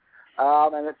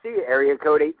 And let's see. Area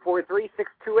code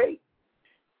 843-628.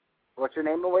 What's your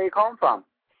name and where you calling from?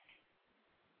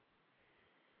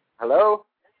 Hello?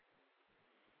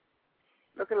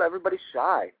 Look at everybody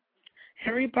shy.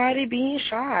 Everybody being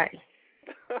shy.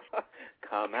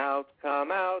 Come out,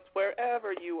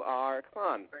 wherever you are. Come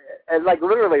on. And, like,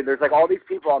 literally, there's, like, all these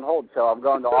people on hold, so I'm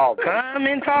going to all of them. Come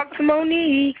and talk to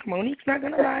Monique. Monique's not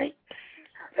going to bite.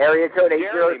 Area code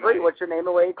 803, what's your name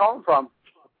and where you calling from?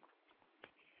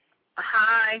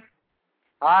 Hi.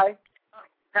 Hi.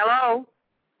 Hello.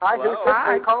 Hi, Hello. who's this? Where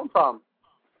are you calling from?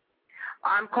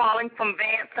 I'm calling from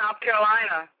Vance, South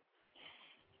Carolina.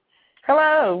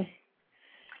 Hello.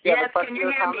 Yes, can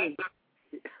you hear me?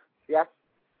 Yes.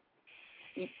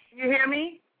 You hear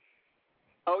me?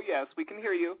 Oh, yes, we can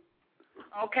hear you.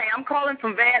 Okay, I'm calling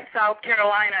from Vance, South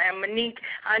Carolina, and Monique,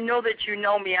 I know that you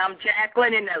know me. I'm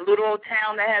Jacqueline in that little old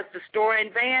town that has the store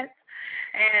in Vance,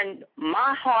 and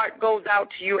my heart goes out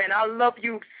to you, and I love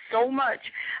you so much.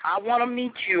 I want to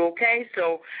meet you, okay?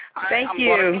 So Thank I'm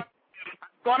you.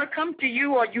 going to come to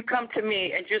you or you come to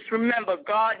me, and just remember,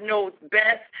 God knows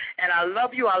best, and I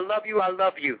love you, I love you, I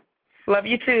love you. Love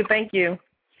you too. Thank you.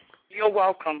 You're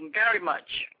welcome very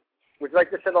much. Would you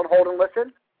like to sit on hold and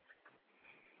listen?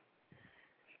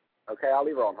 Okay, I'll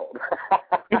leave her on hold.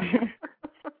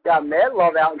 Got mad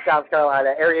love out in South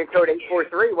Carolina. Area code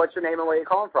 843. What's your name and where you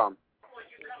calling from?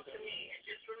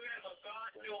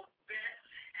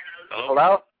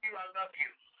 Hello?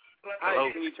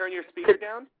 Hi, can you turn your speaker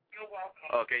down?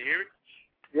 Oh, can you hear me?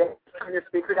 Yeah, turn your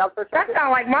speaker down for a That second.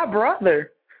 sounds like my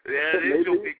brother. Yeah, it is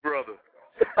your big brother.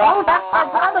 Oh, that's my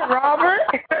brother, Robert.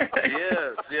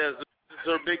 Yes, this is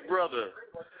her big brother.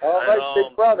 Oh, my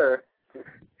big brother.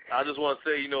 I just want to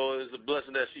say, it's a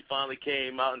blessing that she finally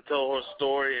came out and told her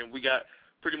story, and we got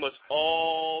pretty much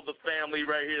all the family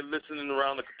right here listening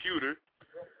around the computer.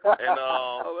 And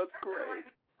oh, that's great.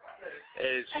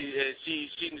 And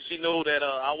she know that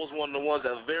I was one of the ones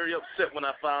that was very upset when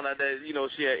I found out that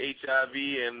she had HIV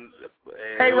and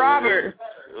hey, Robert.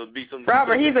 It would be some.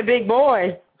 Robert, he's a big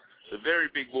boy. A very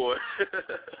big boy.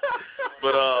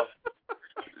 But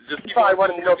just You probably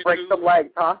wanted to go break some legs,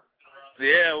 huh?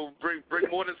 Yeah, we'll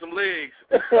break more than some legs.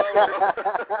 But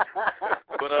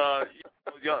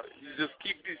y'all, you just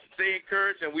stay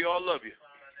encouraged, and we all love you.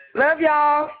 Love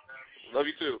y'all. Love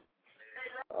you too.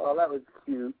 Oh, that was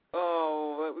cute.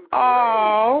 Oh, that was great.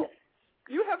 Oh.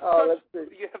 You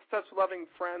have such loving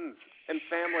friends and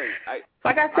family.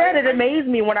 Like I said, it amazed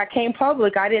me when I came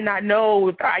public. I did not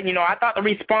know. I thought the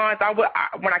response.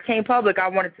 When I came public, I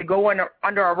wanted to go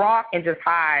under a rock and just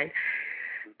hide.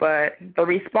 But the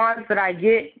response that I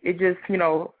get, it just,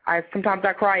 sometimes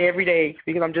I cry every day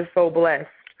because I'm just so blessed.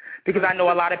 Because I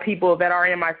know a lot of people that are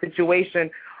in my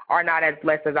situation are not as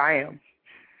blessed as I am.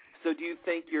 So do you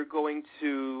think you're going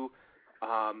to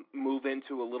move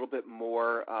into a little bit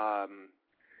more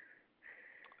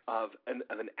of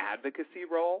an advocacy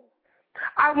role?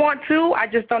 I want to. I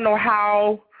just don't know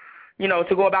how,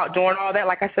 to go about doing all that.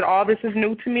 Like I said, all this is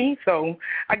new to me. So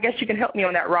I guess you can help me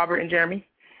on that, Robert and Jeremy.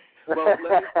 Well,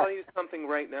 let me tell you something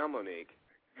right now, Monique.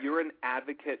 You're an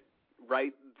advocate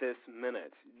right this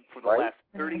minute for the last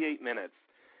 38 minutes.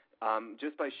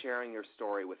 Just by sharing your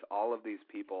story with all of these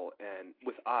people and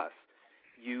with us,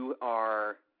 you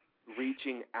are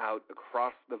reaching out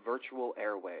across the virtual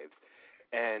airwaves.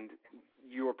 And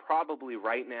you're probably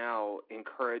right now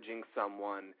encouraging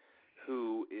someone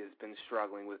who has been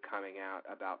struggling with coming out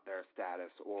about their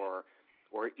status or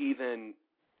even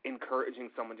encouraging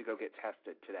someone to go get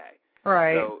tested today.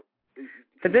 Right. So,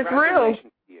 but it's real.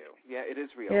 To you. Yeah, it is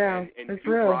real. Yeah, and it's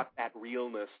you real. brought that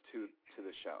realness to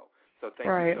the show. So thank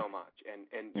you so much.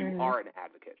 And you are an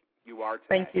advocate. You are today.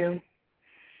 Thank you.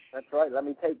 That's right. Let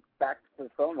me take back to the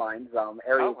phone lines.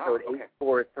 Area code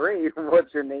 843.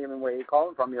 What's your name and where you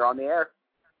calling from? You're on the air.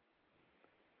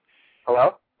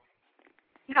 Hello?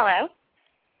 Hello.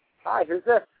 Hi, who's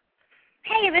this?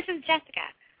 Hey, this is Jessica.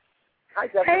 Hi,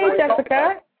 Jessica. Hey,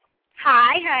 Jessica.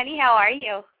 Hi, honey. How are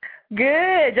you?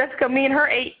 Good. Jessica, me and her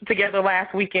ate together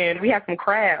last weekend. We had some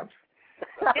crabs.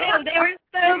 Damn, they were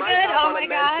so good. Oh, my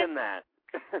God. Mention that.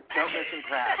 Don't mention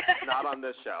crabs. Not on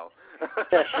this show.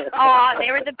 Oh,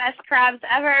 they were the best crabs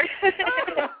ever.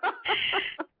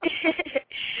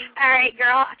 All right,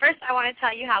 girl. First, I want to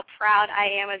tell you how proud I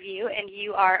am of you, and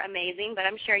you are amazing, but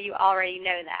I'm sure you already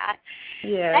know that.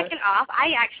 Yeah. Second off,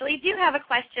 I actually do have a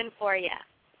question for you.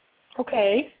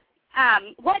 Okay.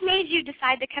 What made you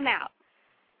decide to come out?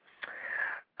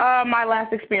 My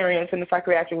last experience in the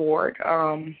psychiatric ward.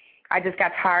 I just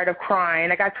got tired of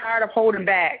crying. I got tired of holding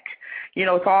back,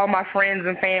 to all my friends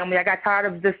and family. I got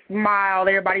tired of this smile.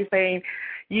 Everybody saying,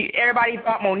 everybody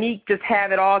thought Monique just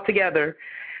had it all together.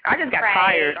 I just got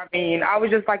tired. I mean, I was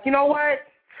just like, you know what?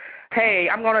 Hey,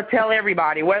 I'm going to tell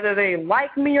everybody, whether they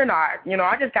like me or not.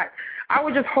 I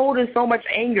was just holding so much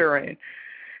anger in.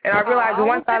 And I realized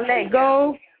once I let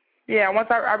go,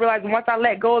 I realized once I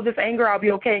let go of this anger, I'll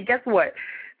be okay. And guess what?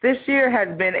 This year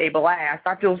has been a blast.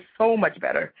 I feel so much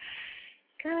better.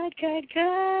 Good.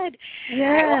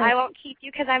 Yeah. Well, I won't keep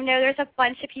you because I know there's a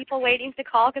bunch of people waiting to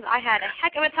call because I had a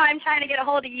heck of a time trying to get a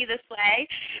hold of you this way.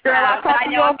 Girl, I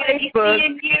know I'm going to be Facebook.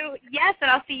 seeing you. Yes, and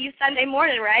I'll see you Sunday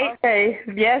morning, right? Okay.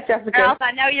 Yes, Jessica. Or else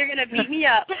I know you're going to beat me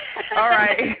up. All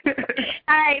right. All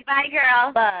right. Bye,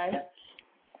 girl. Bye.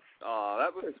 Oh,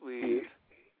 that was sweet.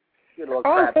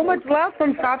 Oh, so much love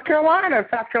from South Carolina.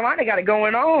 South Carolina got it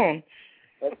going on.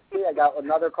 Let's see. I got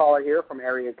another caller here from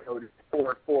area code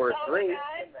 443.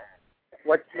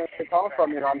 What's the name of the call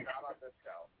from? You're on this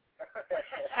show.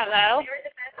 Hello?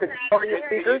 Could you turn your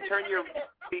speaker? Can you turn your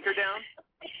speaker down?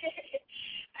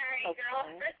 All right, girl.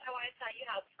 First, I want to tell you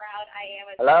how proud I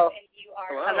am of Hello? you, and you are.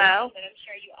 Hello? And I'm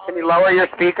sure you Can you lower your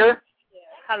speaker?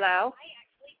 Hello?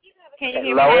 Can you hear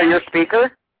me Lower now? your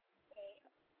speaker.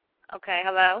 Okay,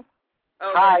 hello?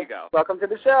 Oh, Hi. there you go. Welcome to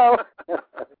the show.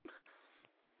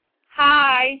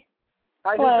 Hi.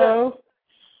 Hi, Hello.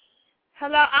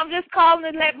 Hello, I'm just calling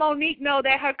to let Monique know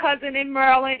that her cousin in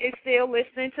Maryland is still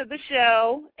listening to the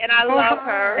show, and I love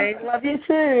her. I love you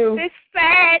too. It's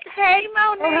Fat. Hey,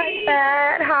 Monique. Oh, hi,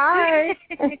 Fat. Hi.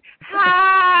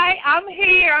 Hi, I'm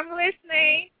here. I'm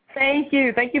listening. Thank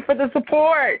you. Thank you for the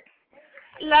support.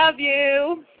 Love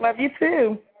you. Love you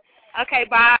too. Okay,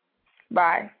 bye.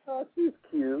 Bye. Oh, she's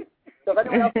cute. So if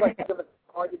anyone else would like to give us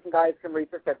a call, you guys can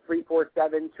reach us at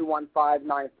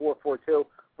 347-215-9442.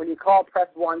 When you call, press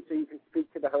 1 so you can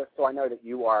speak to the host so I know that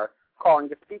you are calling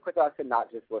to speak with us and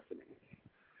not just listening.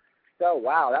 So,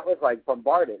 wow, that was like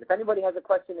bombarded. If anybody has a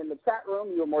question in the chat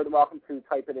room, you're more than welcome to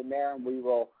type it in there, and we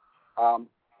will,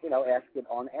 ask it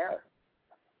on air.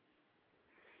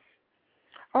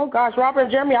 Oh, gosh, Robert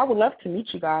and Jeremy, I would love to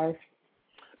meet you guys.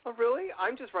 Oh, really?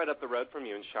 I'm just right up the road from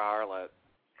you in Charlotte.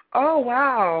 Oh,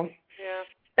 wow. Yeah.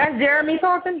 That's Jeremy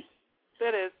talking?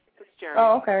 It is. It's Jeremy.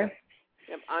 Oh, okay.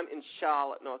 Yep, I'm in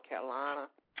Charlotte, North Carolina.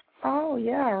 Oh,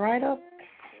 yeah, right up.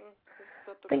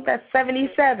 I think that's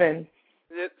 77.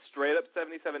 It's straight up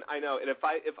 77. I know. And if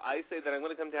I say that I'm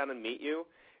going to come down and meet you,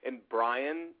 and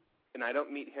Brian, and I don't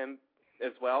meet him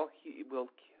as well, he will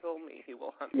kill me. He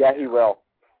will hunt me. Yeah, he will.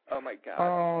 Oh, my God.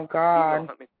 Oh, He God. will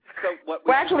hunt me. So what?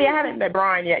 Well, actually, I haven't met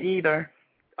Brian yet either.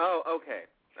 Oh, okay.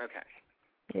 Okay.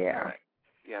 Yeah. All right.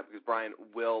 Yeah, because Brian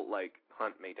will,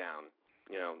 hunt me down.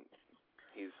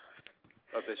 He's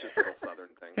a vicious little Southern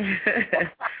thing.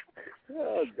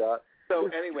 Oh, God. So,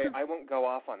 anyway, I won't go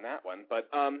off on that one, but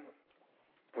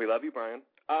we love you, Brian.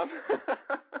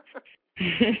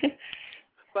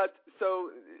 But so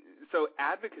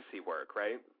advocacy work,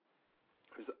 right?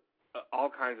 There's all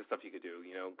kinds of stuff you could do.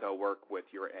 Go work with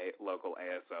your local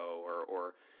ASO,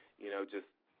 or just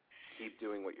keep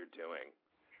doing what you're doing.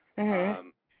 Mm-hmm.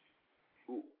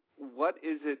 What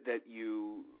is it that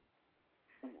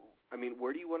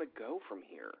where do you want to go from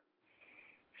here?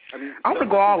 I want to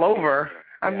go all over.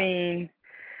 I mean,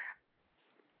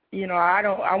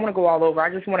 I want to go all over. I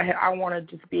want to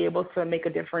just be able to make a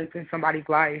difference in somebody's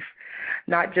life,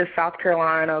 not just South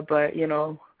Carolina, but,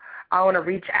 I want to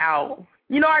reach out.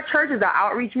 Our church is an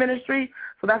outreach ministry,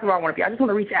 so that's what I want to be. I just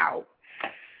want to reach out.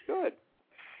 Good.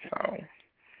 So.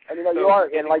 And, you are,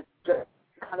 and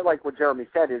kind of like what Jeremy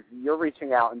said, is you're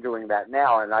reaching out and doing that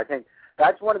now, and I think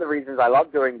that's one of the reasons I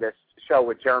love doing this show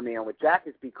with Jeremy and with Jack,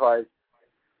 is because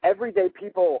everyday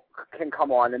people can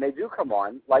come on, and they do come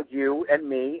on, like you and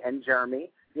me and Jeremy.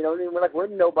 We're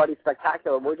nobody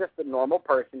spectacular. We're just a normal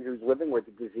person who's living with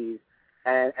the disease,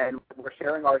 and we're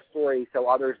sharing our story so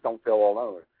others don't feel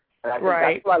alone. And I think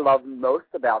that's what I love most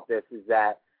about this, is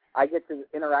that I get to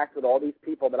interact with all these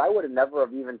people that I would have never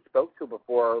have even spoke to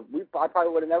before. I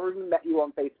probably would have never even met you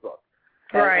on Facebook.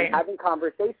 And having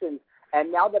conversations.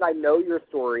 And now that I know your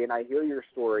story and I hear your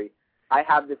story, I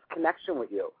have this connection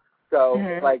with you. So,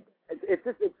 it's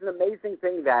an amazing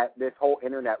thing that this whole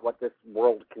internet, what this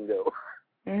world can do.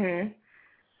 Mhm.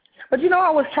 But,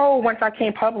 I was told once I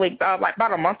came public, like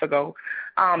about a month ago,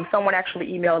 someone actually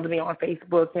emailed me on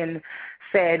Facebook and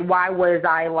said, why was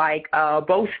I,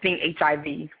 boasting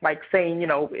HIV, like saying,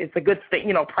 it's a good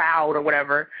thing, proud or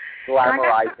whatever.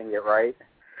 Glamorizing it, right?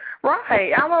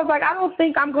 Right. I was like, I don't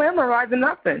think I'm glamorizing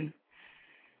nothing.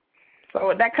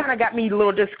 So that kind of got me a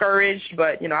little discouraged,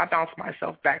 but, I bounced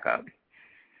myself back up.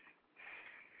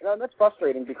 That's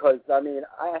frustrating because,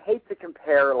 I hate to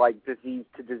compare, disease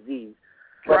to disease.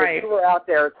 But if you were out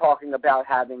there talking about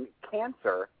having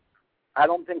cancer, I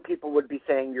don't think people would be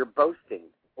saying you're boasting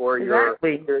or you're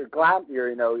making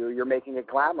it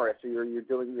glamorous or you're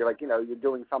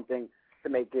doing something to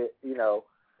make it,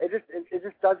 it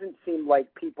just doesn't seem like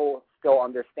people still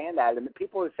understand that. And the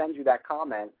people who send you that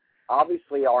comment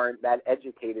obviously aren't that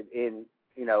educated in,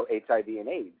 HIV and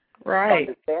AIDS. Right.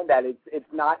 To understand that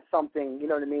it's not something,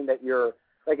 that you're,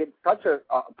 it's such a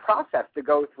process to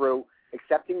go through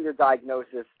accepting your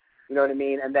diagnosis,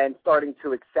 and then starting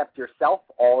to accept yourself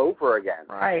all over again.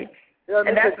 Right.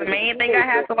 And that's the main thing I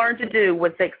had to learn to do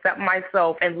was to accept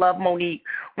myself and love Monique.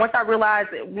 Once I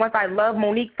loved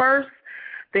Monique first,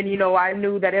 then, I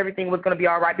knew that everything was going to be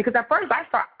all right. Because at first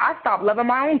I stopped loving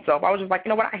my own self. I was just like,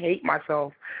 I hate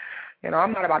myself.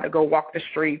 I'm not about to go walk the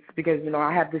streets because,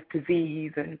 I have this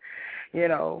disease and,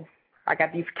 I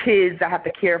got these kids I have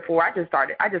to care for. I just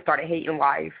started hating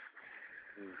life.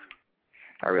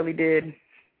 I really did.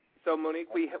 So,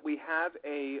 Monique, we have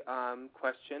a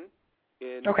question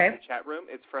in the chat room.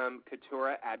 It's from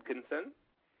Katura Atkinson.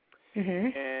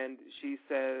 Mm-hmm. And she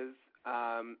says,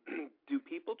 do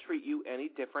people treat you any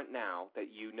different now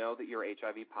that you know that you're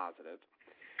HIV positive?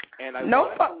 And I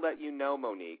wanted to let you know,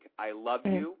 Monique, I love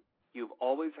you. You've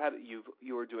always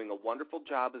you are doing a wonderful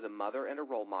job as a mother and a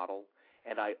role model,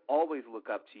 and I always look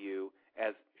up to you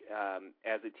as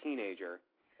a teenager.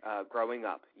 Growing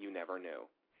up, you never knew.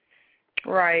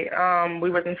 Right. We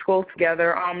were in school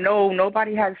together.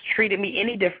 Nobody has treated me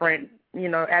any different,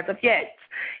 as of yet.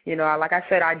 Like I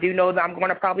said, I do know that I'm going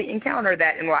to probably encounter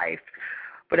that in life.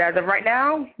 But as of right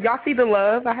now, y'all see the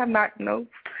love. I have not,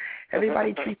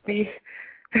 everybody treats me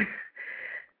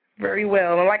very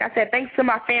well. And like I said, thanks to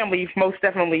my family, most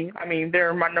definitely.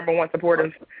 They're my number one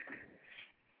supporters.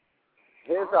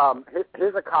 Here's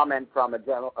a comment from a I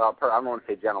don't want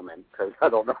to say gentleman because I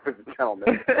don't know if it's a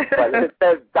gentleman, but it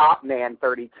says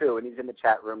Dotman32, and he's in the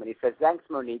chat room, and he says, thanks,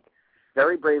 Monique.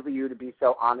 Very brave of you to be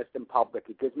so honest in public.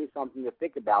 It gives me something to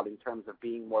think about in terms of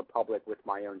being more public with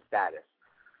my own status.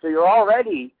 So you're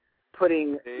already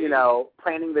putting,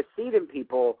 planting the seed in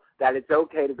people that it's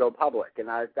okay to go public, and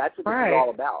that's what this is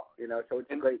all about, so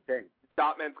it's a great thing.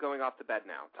 Dotman's going off to bed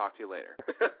now. Talk to you later.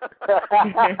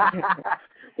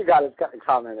 He got his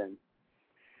comment in.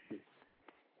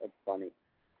 That's funny.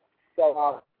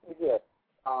 So, here,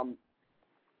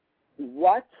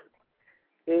 what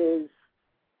is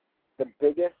the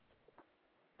biggest,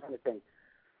 I'm trying to think,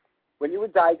 when you were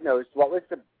diagnosed, what was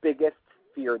the biggest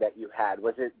fear that you had?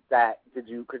 Was it that,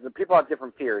 because the people have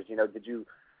different fears, did you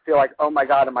feel like, oh my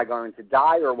God, am I going to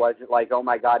die? Or was it like, oh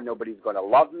my God, nobody's going to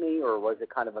love me? Or was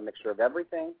it kind of a mixture of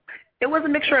everything? It was a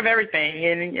mixture of everything,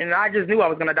 and I just knew I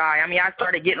was going to die. I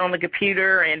started getting on the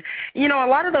computer, and, a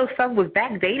lot of those stuff was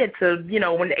backdated to,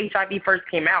 when the HIV first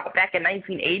came out, back in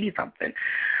 1980-something.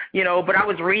 But I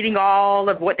was reading all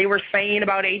of what they were saying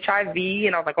about HIV,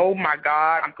 and I was like, oh, my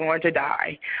God, I'm going to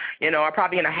die. I'm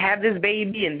probably going to have this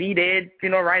baby and be dead,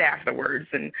 right afterwards.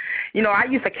 And, I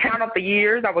used to count up the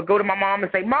years. I would go to my mom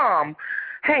and say, Mom,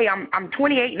 hey, I'm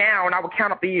 28 now, and I would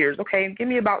count up the years. Okay, give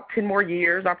me about 10 more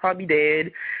years. I'll probably be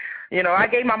dead. I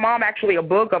gave my mom actually a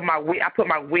book of I put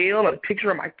my will and a picture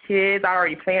of my kids. I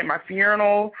already planned my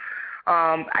funeral.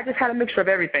 I just had a mixture of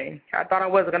everything. I thought I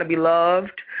wasn't going to be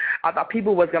loved. I thought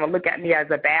people was going to look at me as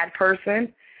a bad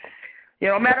person.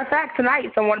 Matter of fact,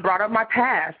 tonight someone brought up my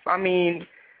past. It's amazing.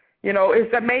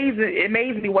 It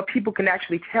amazes me what people can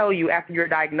actually tell you after you're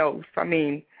diagnosed. But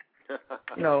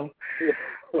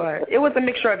it was a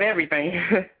mixture of everything.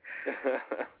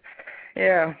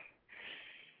 Yeah.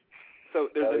 So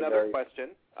there's another question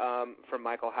from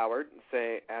Michael Howard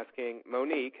asking,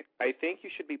 Monique, I think you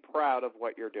should be proud of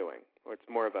what you're doing. Or it's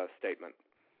more of a statement.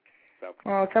 So.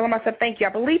 Oh, tell him I said thank you. I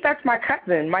believe that's my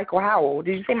cousin, Michael Howell.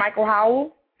 Did you say Michael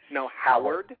Howell? No,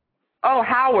 Howard. Oh,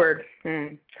 Howard.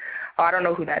 Oh, I don't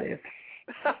know who that is.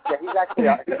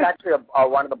 Yeah, he's actually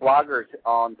one of the bloggers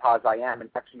on Pause I Am, and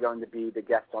actually going to be the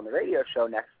guest on the radio show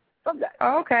next Sunday.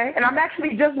 Oh, okay. And I'm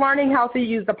actually just learning how to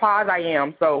use the Pause I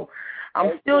Am, so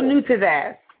I'm still new to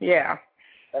that. Yeah.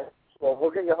 Well,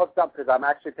 we'll get you hooked up because I'm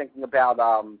actually thinking about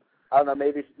I don't know,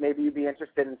 maybe you'd be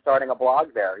interested in starting a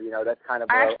blog there. You know, that's kind of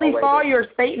I actually saw your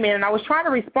statement, and I was trying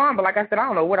to respond, but like I said, I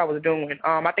don't know what I was doing.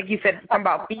 I think you said something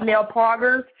about female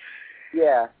bloggers.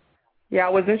 Yeah. Yeah, I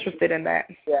was interested in that.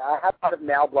 Yeah, I have a lot of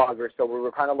male bloggers, so we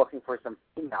were kind of looking for some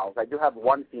females. I do have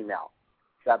one female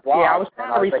that blogs. Yeah, I was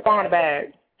trying to respond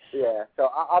back. Yeah, so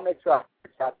I'll make sure I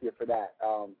reach out to you for that.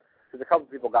 Because a couple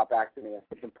people got back to me.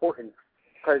 It's important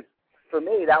because for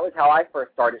me, that was how I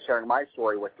first started sharing my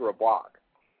story, was through a blog.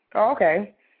 Oh,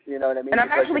 okay. You know what I mean? And I'm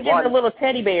actually getting a little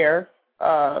teddy bear,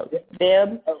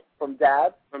 Deb. From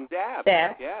Dab? From Dab.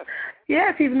 Dab. Yes.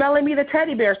 Yes, he's mailing me the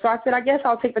teddy bear. So I said, I guess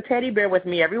I'll take the teddy bear with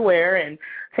me everywhere and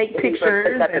take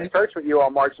pictures. Take that to church with you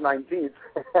on March 19th.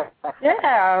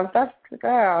 Yeah, so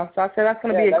I said that's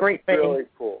going to be a great thing. That's really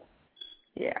cool.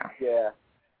 Yeah. Yeah.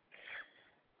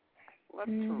 Well,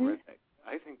 that's terrific.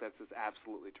 I think that's just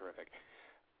absolutely terrific.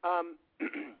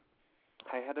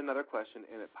 I had another question,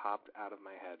 and it popped out of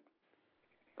my head.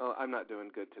 Oh, I'm not doing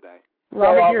good today.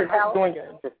 Robert, you're doing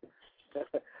good.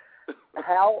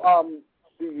 How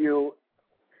do you?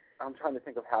 I'm trying to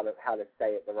think of how to say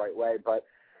it the right way, but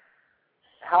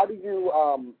how do you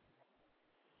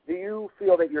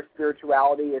feel that your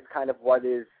spirituality is kind of what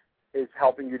is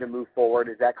helping you to move forward?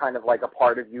 Is that kind of like a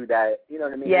part of you that, you know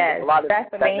what I mean? Yes, a lot of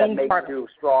that's the that main makes part. you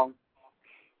strong.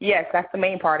 Yes, that's the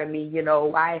main part of me. You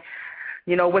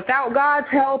know, without God's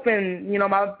help and, you know,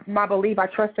 my belief, I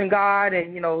trust in God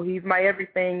and, you know, he's my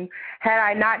everything. Had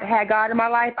I not had God in my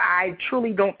life, I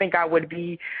truly don't think I would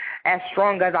be as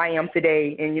strong as I am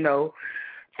today. And, you know,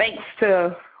 thanks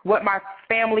to what my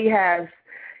family has,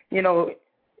 you know,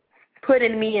 put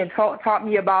in me and taught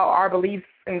me about our beliefs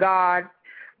in God.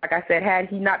 Like I said, had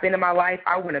he not been in my life,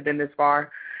 I wouldn't have been this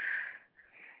far.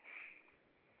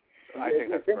 I think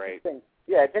that's great.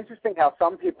 Yeah, it's interesting how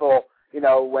some people, you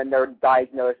know, when they're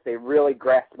diagnosed, they really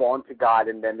grasp onto God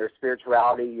and then their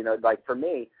spirituality, you know, like for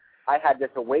me, I had this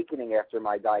awakening after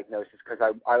my diagnosis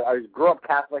because I grew up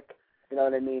Catholic, you know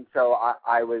what I mean? So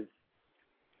I was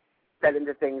set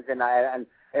into things and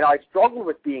I struggled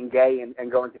with being gay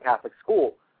and going to Catholic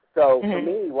school. So for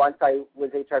me, once I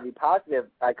was HIV positive,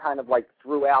 I kind of like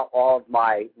threw out all of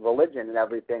my religion and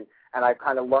everything, and I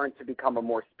kind of learned to become a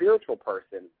more spiritual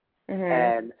person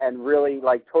and really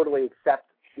like totally accept,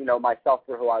 you know, myself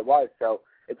for who I was. So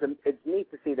it's neat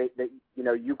to see that you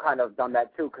know, you kind of done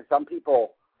that too, because some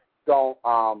people don't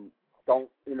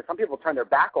you know, some people turn their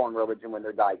back on religion when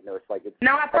they're diagnosed. Like it's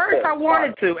now at first I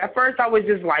wanted to. At first I was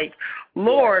just like,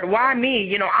 Lord, why me?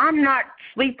 You know, I'm not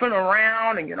sleeping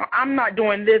around, and you know, I'm not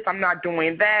doing this, I'm not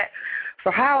doing that.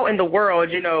 So how in the world,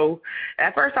 you know?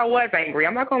 At first I was angry.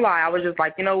 I'm not gonna lie. I was just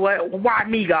like, you know what? Why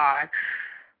me, God?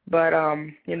 But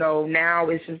you know, now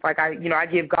it's just like I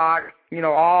give God, you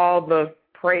know, all the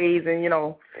praise, and you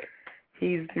know,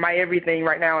 he's my everything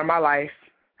right now in my life.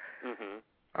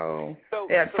 Oh,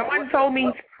 yeah. Someone told me,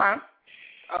 huh?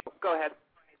 Oh, go ahead.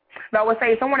 No, I was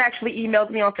saying someone actually emailed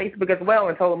me on Facebook as well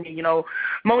and told me, you know,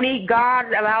 Monique, God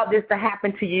allowed this to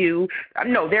happen to you.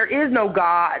 No, there is no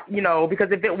God, you know,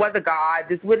 because if it was a God,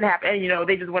 this wouldn't happen. And, you know,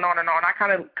 they just went on and on. I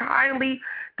kind of kindly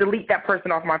delete that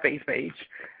person off my face page.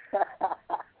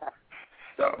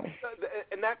 So.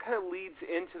 And that kind of leads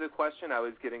into the question I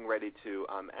was getting ready to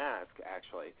ask,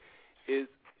 actually, is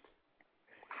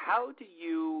how do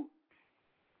you...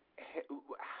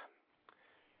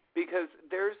 Because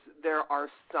there are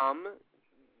some,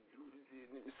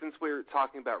 since we're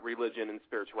talking about religion and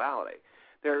spirituality,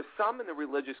 there are some in the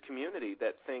religious community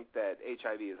that think that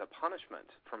HIV is a punishment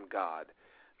from God.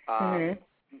 How are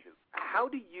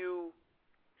you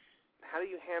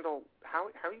going to handle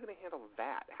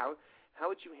that? How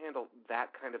would you handle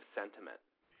that kind of sentiment?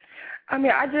 I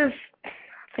mean, I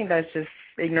think that's just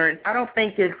ignorant. I don't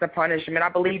think it's a punishment. I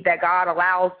believe that God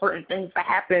allows certain things to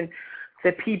happen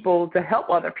to people to help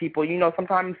other people. You know,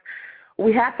 sometimes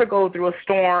we have to go through a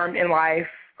storm in life.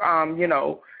 You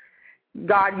know,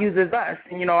 God uses us.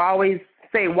 And, you know, I always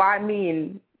say, why me?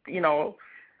 And, you know,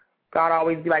 God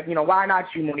always be like, you know, why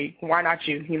not you, Monique? Why not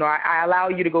you? You know, I allow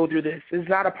you to go through this. It's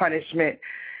not a punishment,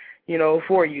 you know,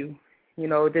 for you. You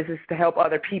know, this is to help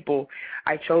other people.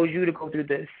 I chose you to go through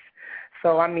this.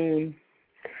 So, I mean,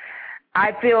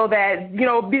 I feel that, you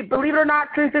know, believe it or not,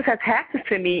 since this has happened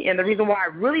to me, and the reason why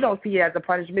I really don't see it as a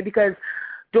punishment, because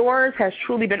doors has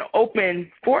truly been open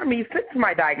for me since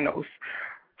my diagnosis.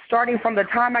 Starting from the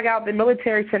time I got out of the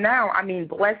military to now, I mean,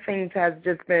 blessings has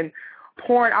just been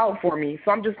pouring out for me.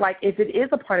 So I'm just like, if it is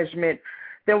a punishment,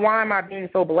 then why am I being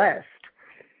so blessed?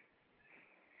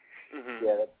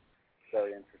 Yeah, that's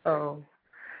very interesting.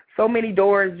 So many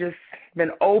doors just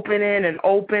been opening and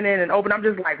opening and opening. I'm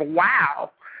just like,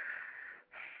 wow.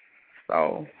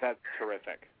 So that's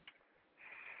terrific.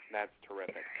 That's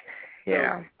terrific.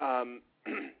 Yeah. So,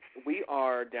 we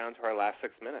are down to our last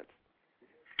 6 minutes.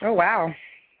 Oh, wow.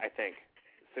 I think.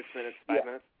 6 minutes, 5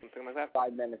 minutes, something like that?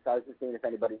 5 minutes. I was just seeing if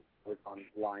anybody was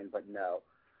online, but no.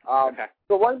 Okay.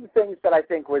 So one of the things that I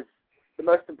think was the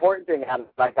most important thing that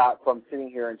I got from sitting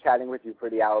here and chatting with you for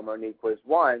the hour, Monique, was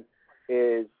one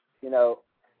is,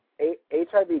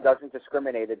 HIV doesn't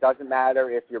discriminate. It doesn't matter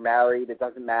if you're married. It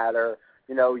doesn't matter,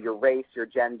 your race, your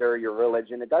gender, your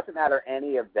religion. It doesn't matter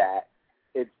any of that.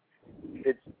 It's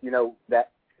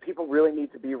that people really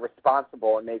need to be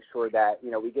responsible and make sure that,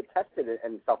 we get tested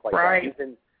and stuff like that.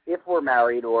 Even if we're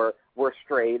married or we're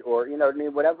straight or,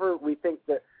 whatever we think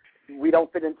that we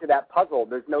don't fit into that puzzle.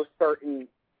 There's no certain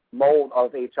mold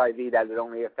of HIV that it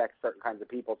only affects certain kinds of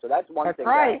people. So that's one thing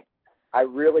that I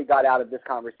really got out of this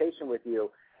conversation with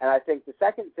you. And I think the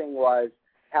second thing was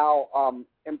how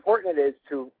important it is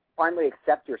to finally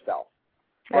accept yourself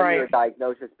and your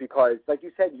diagnosis, because, like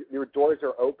you said, your doors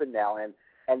are open now. And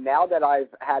now that I've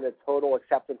had a total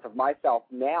acceptance of myself,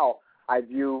 now I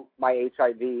view my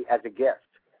HIV as a gift,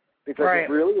 because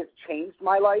it really has changed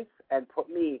my life and put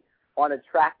me on a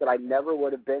track that I never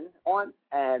would have been on,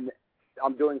 and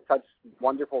I'm doing such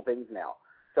wonderful things now.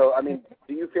 So, I mean,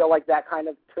 do you feel like that kind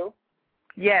of too?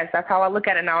 Yes, that's how I look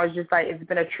at it now. It's just like it's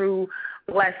been a true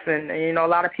blessing. And, a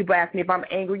lot of people ask me if I'm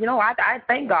angry. I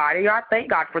thank God. I thank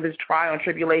God for this trial and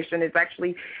tribulation. It's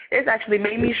actually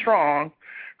made me strong.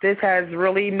 This has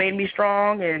really made me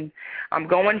strong, and I'm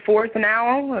going forth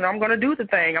now, and I'm going to do the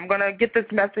thing. I'm going to get this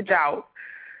message out.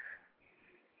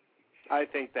 I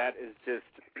think that is just,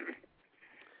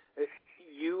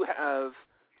 you have,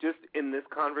 just in this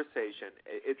conversation,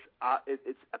 it's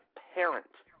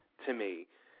apparent to me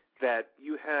that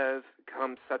you have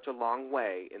come such a long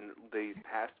way in these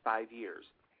past 5 years.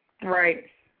 Right.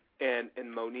 And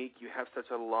Monique, you have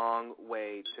such a long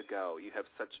way to go. You have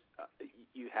such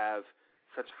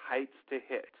heights to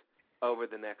hit over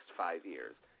the next 5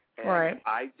 years. And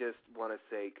I just want to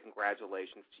say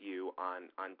congratulations to you on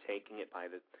taking it by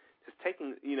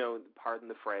taking, pardon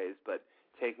the phrase, but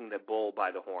taking the bull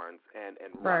by the horns and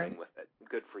running with it.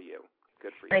 Good for you.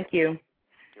 Good for you. Thank you.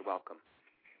 You're welcome.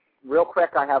 Real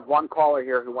quick, I have one caller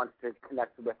here who wants to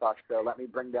connect with us, so let me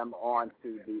bring them on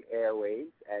to the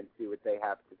airwaves and see what they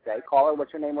have to say. Caller,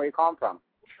 what's your name? Where are you calling from?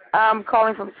 I'm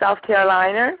calling from South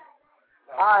Carolina.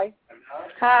 Hi.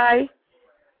 Hi.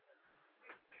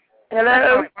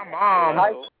 Hello. My mom.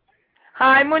 Hi.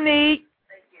 Hi, Monique.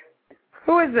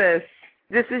 Who is this?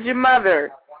 This is your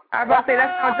mother. I was about to say,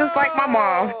 that sounds just like my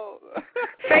mom.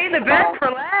 Say the best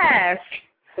for last.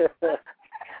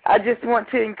 I just want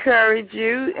to encourage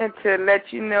you and to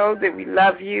let you know that we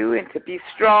love you and to be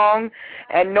strong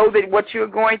and know that what you're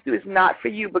going through is not for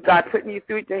you, but God putting you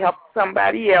through it to help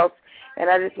somebody else.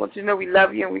 And I just want you to know we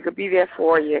love you and we could be there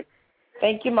for you.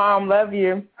 Thank you, Mom. Love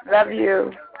you. Love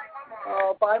you.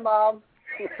 Oh, bye, Mom.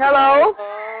 Hello?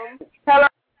 Hello?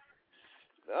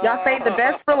 Y'all saved the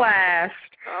best for last.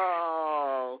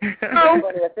 Oh. Hello?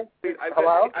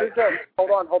 Who's this?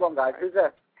 Hold on, guys. Who's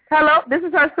this? Hello? This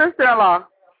is her sister-in-law.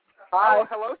 Hi. Oh,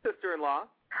 hello, sister-in-law.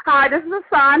 Hi, this is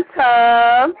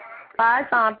Santa. Hi,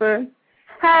 Santa.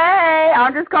 Hey,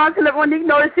 I'm just calling to let Monique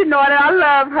know that she knows that I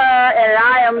love her and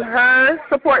I am her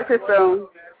support system.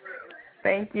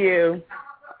 Thank you.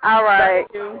 All right.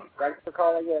 Thank you. Thanks for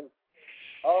calling in.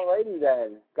 All righty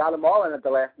then. Got them all in at the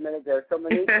last minute there. So,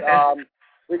 Monique,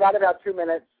 we got about 2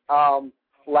 minutes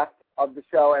left of the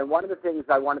show, and one of the things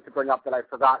I wanted to bring up that I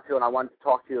forgot to and I wanted to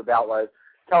talk to you about was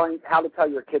how to tell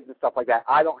your kids and stuff like that.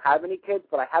 I don't have any kids,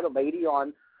 but I had a lady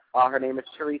on. Her name is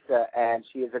Teresa, and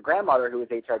she is a grandmother who is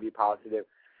HIV positive,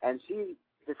 and she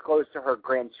disclosed to her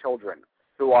grandchildren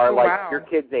who are your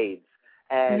kids' age.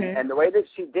 And the way that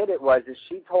she did it was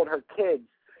she told her kids,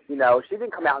 she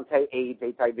didn't come out and say AIDS,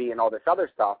 HIV, and all this other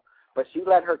stuff, but she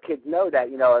let her kids know that,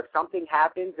 if something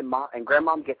happens and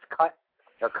grandmom gets cut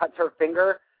or cuts her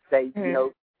finger,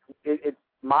 grandmom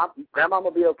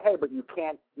will be okay, but you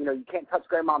can't touch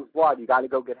grandmom's blood. You got to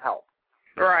go get help.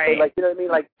 Right. So, you know what I mean?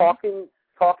 Like talking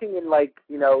in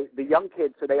the young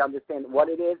kids so they understand what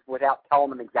it is without telling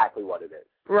them exactly what it is.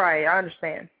 Right. I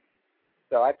understand.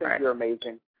 So I think you're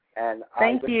amazing. And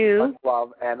Thank you. I wish you much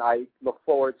love, and I look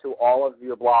forward to all of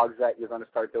your blogs that you're going to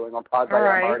start doing on Pod. I've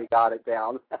already got it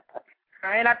down.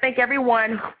 And I thank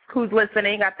everyone who's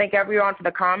listening. I thank everyone for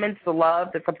the comments, the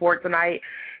love, the support tonight,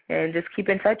 and just keep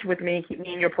in touch with me and keep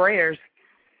me in your prayers.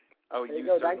 Oh, you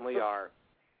certainly are.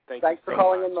 Thanks for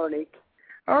calling in, Monique.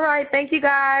 All right. Thank you,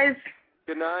 guys.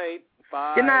 Good night.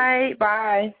 Bye. Good night.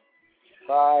 Bye.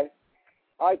 Bye.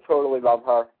 I totally love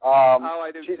her.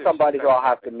 I do she's too. somebody who I'll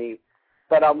have to meet.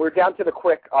 But we're down to the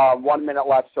quick 1 minute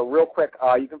left. So real quick,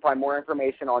 you can find more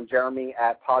information on Jeremy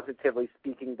at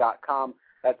positivelyspeaking.com.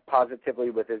 That's positively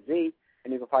with a Z.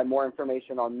 And you can find more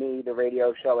information on me, the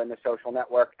radio show, and the social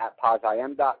network at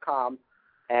posim.com.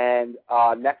 And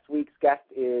next week's guest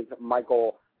is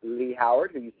Michael Lee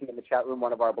Howard, who you see in the chat room,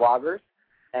 one of our bloggers.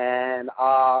 And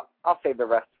I'll save the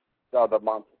rest of the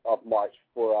month of March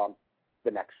for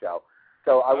the next show.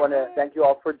 So I want to thank you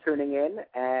all for tuning in,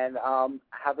 and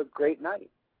have a great night.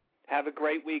 Have a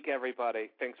great week, everybody.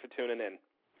 Thanks for tuning in.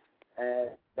 And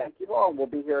thank you all. We'll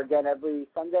be here again every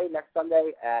Sunday, next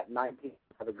Sunday at 9 p.m.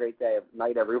 Have a great day.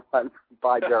 Night, everyone.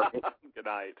 Bye, Jeremy. Good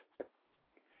night.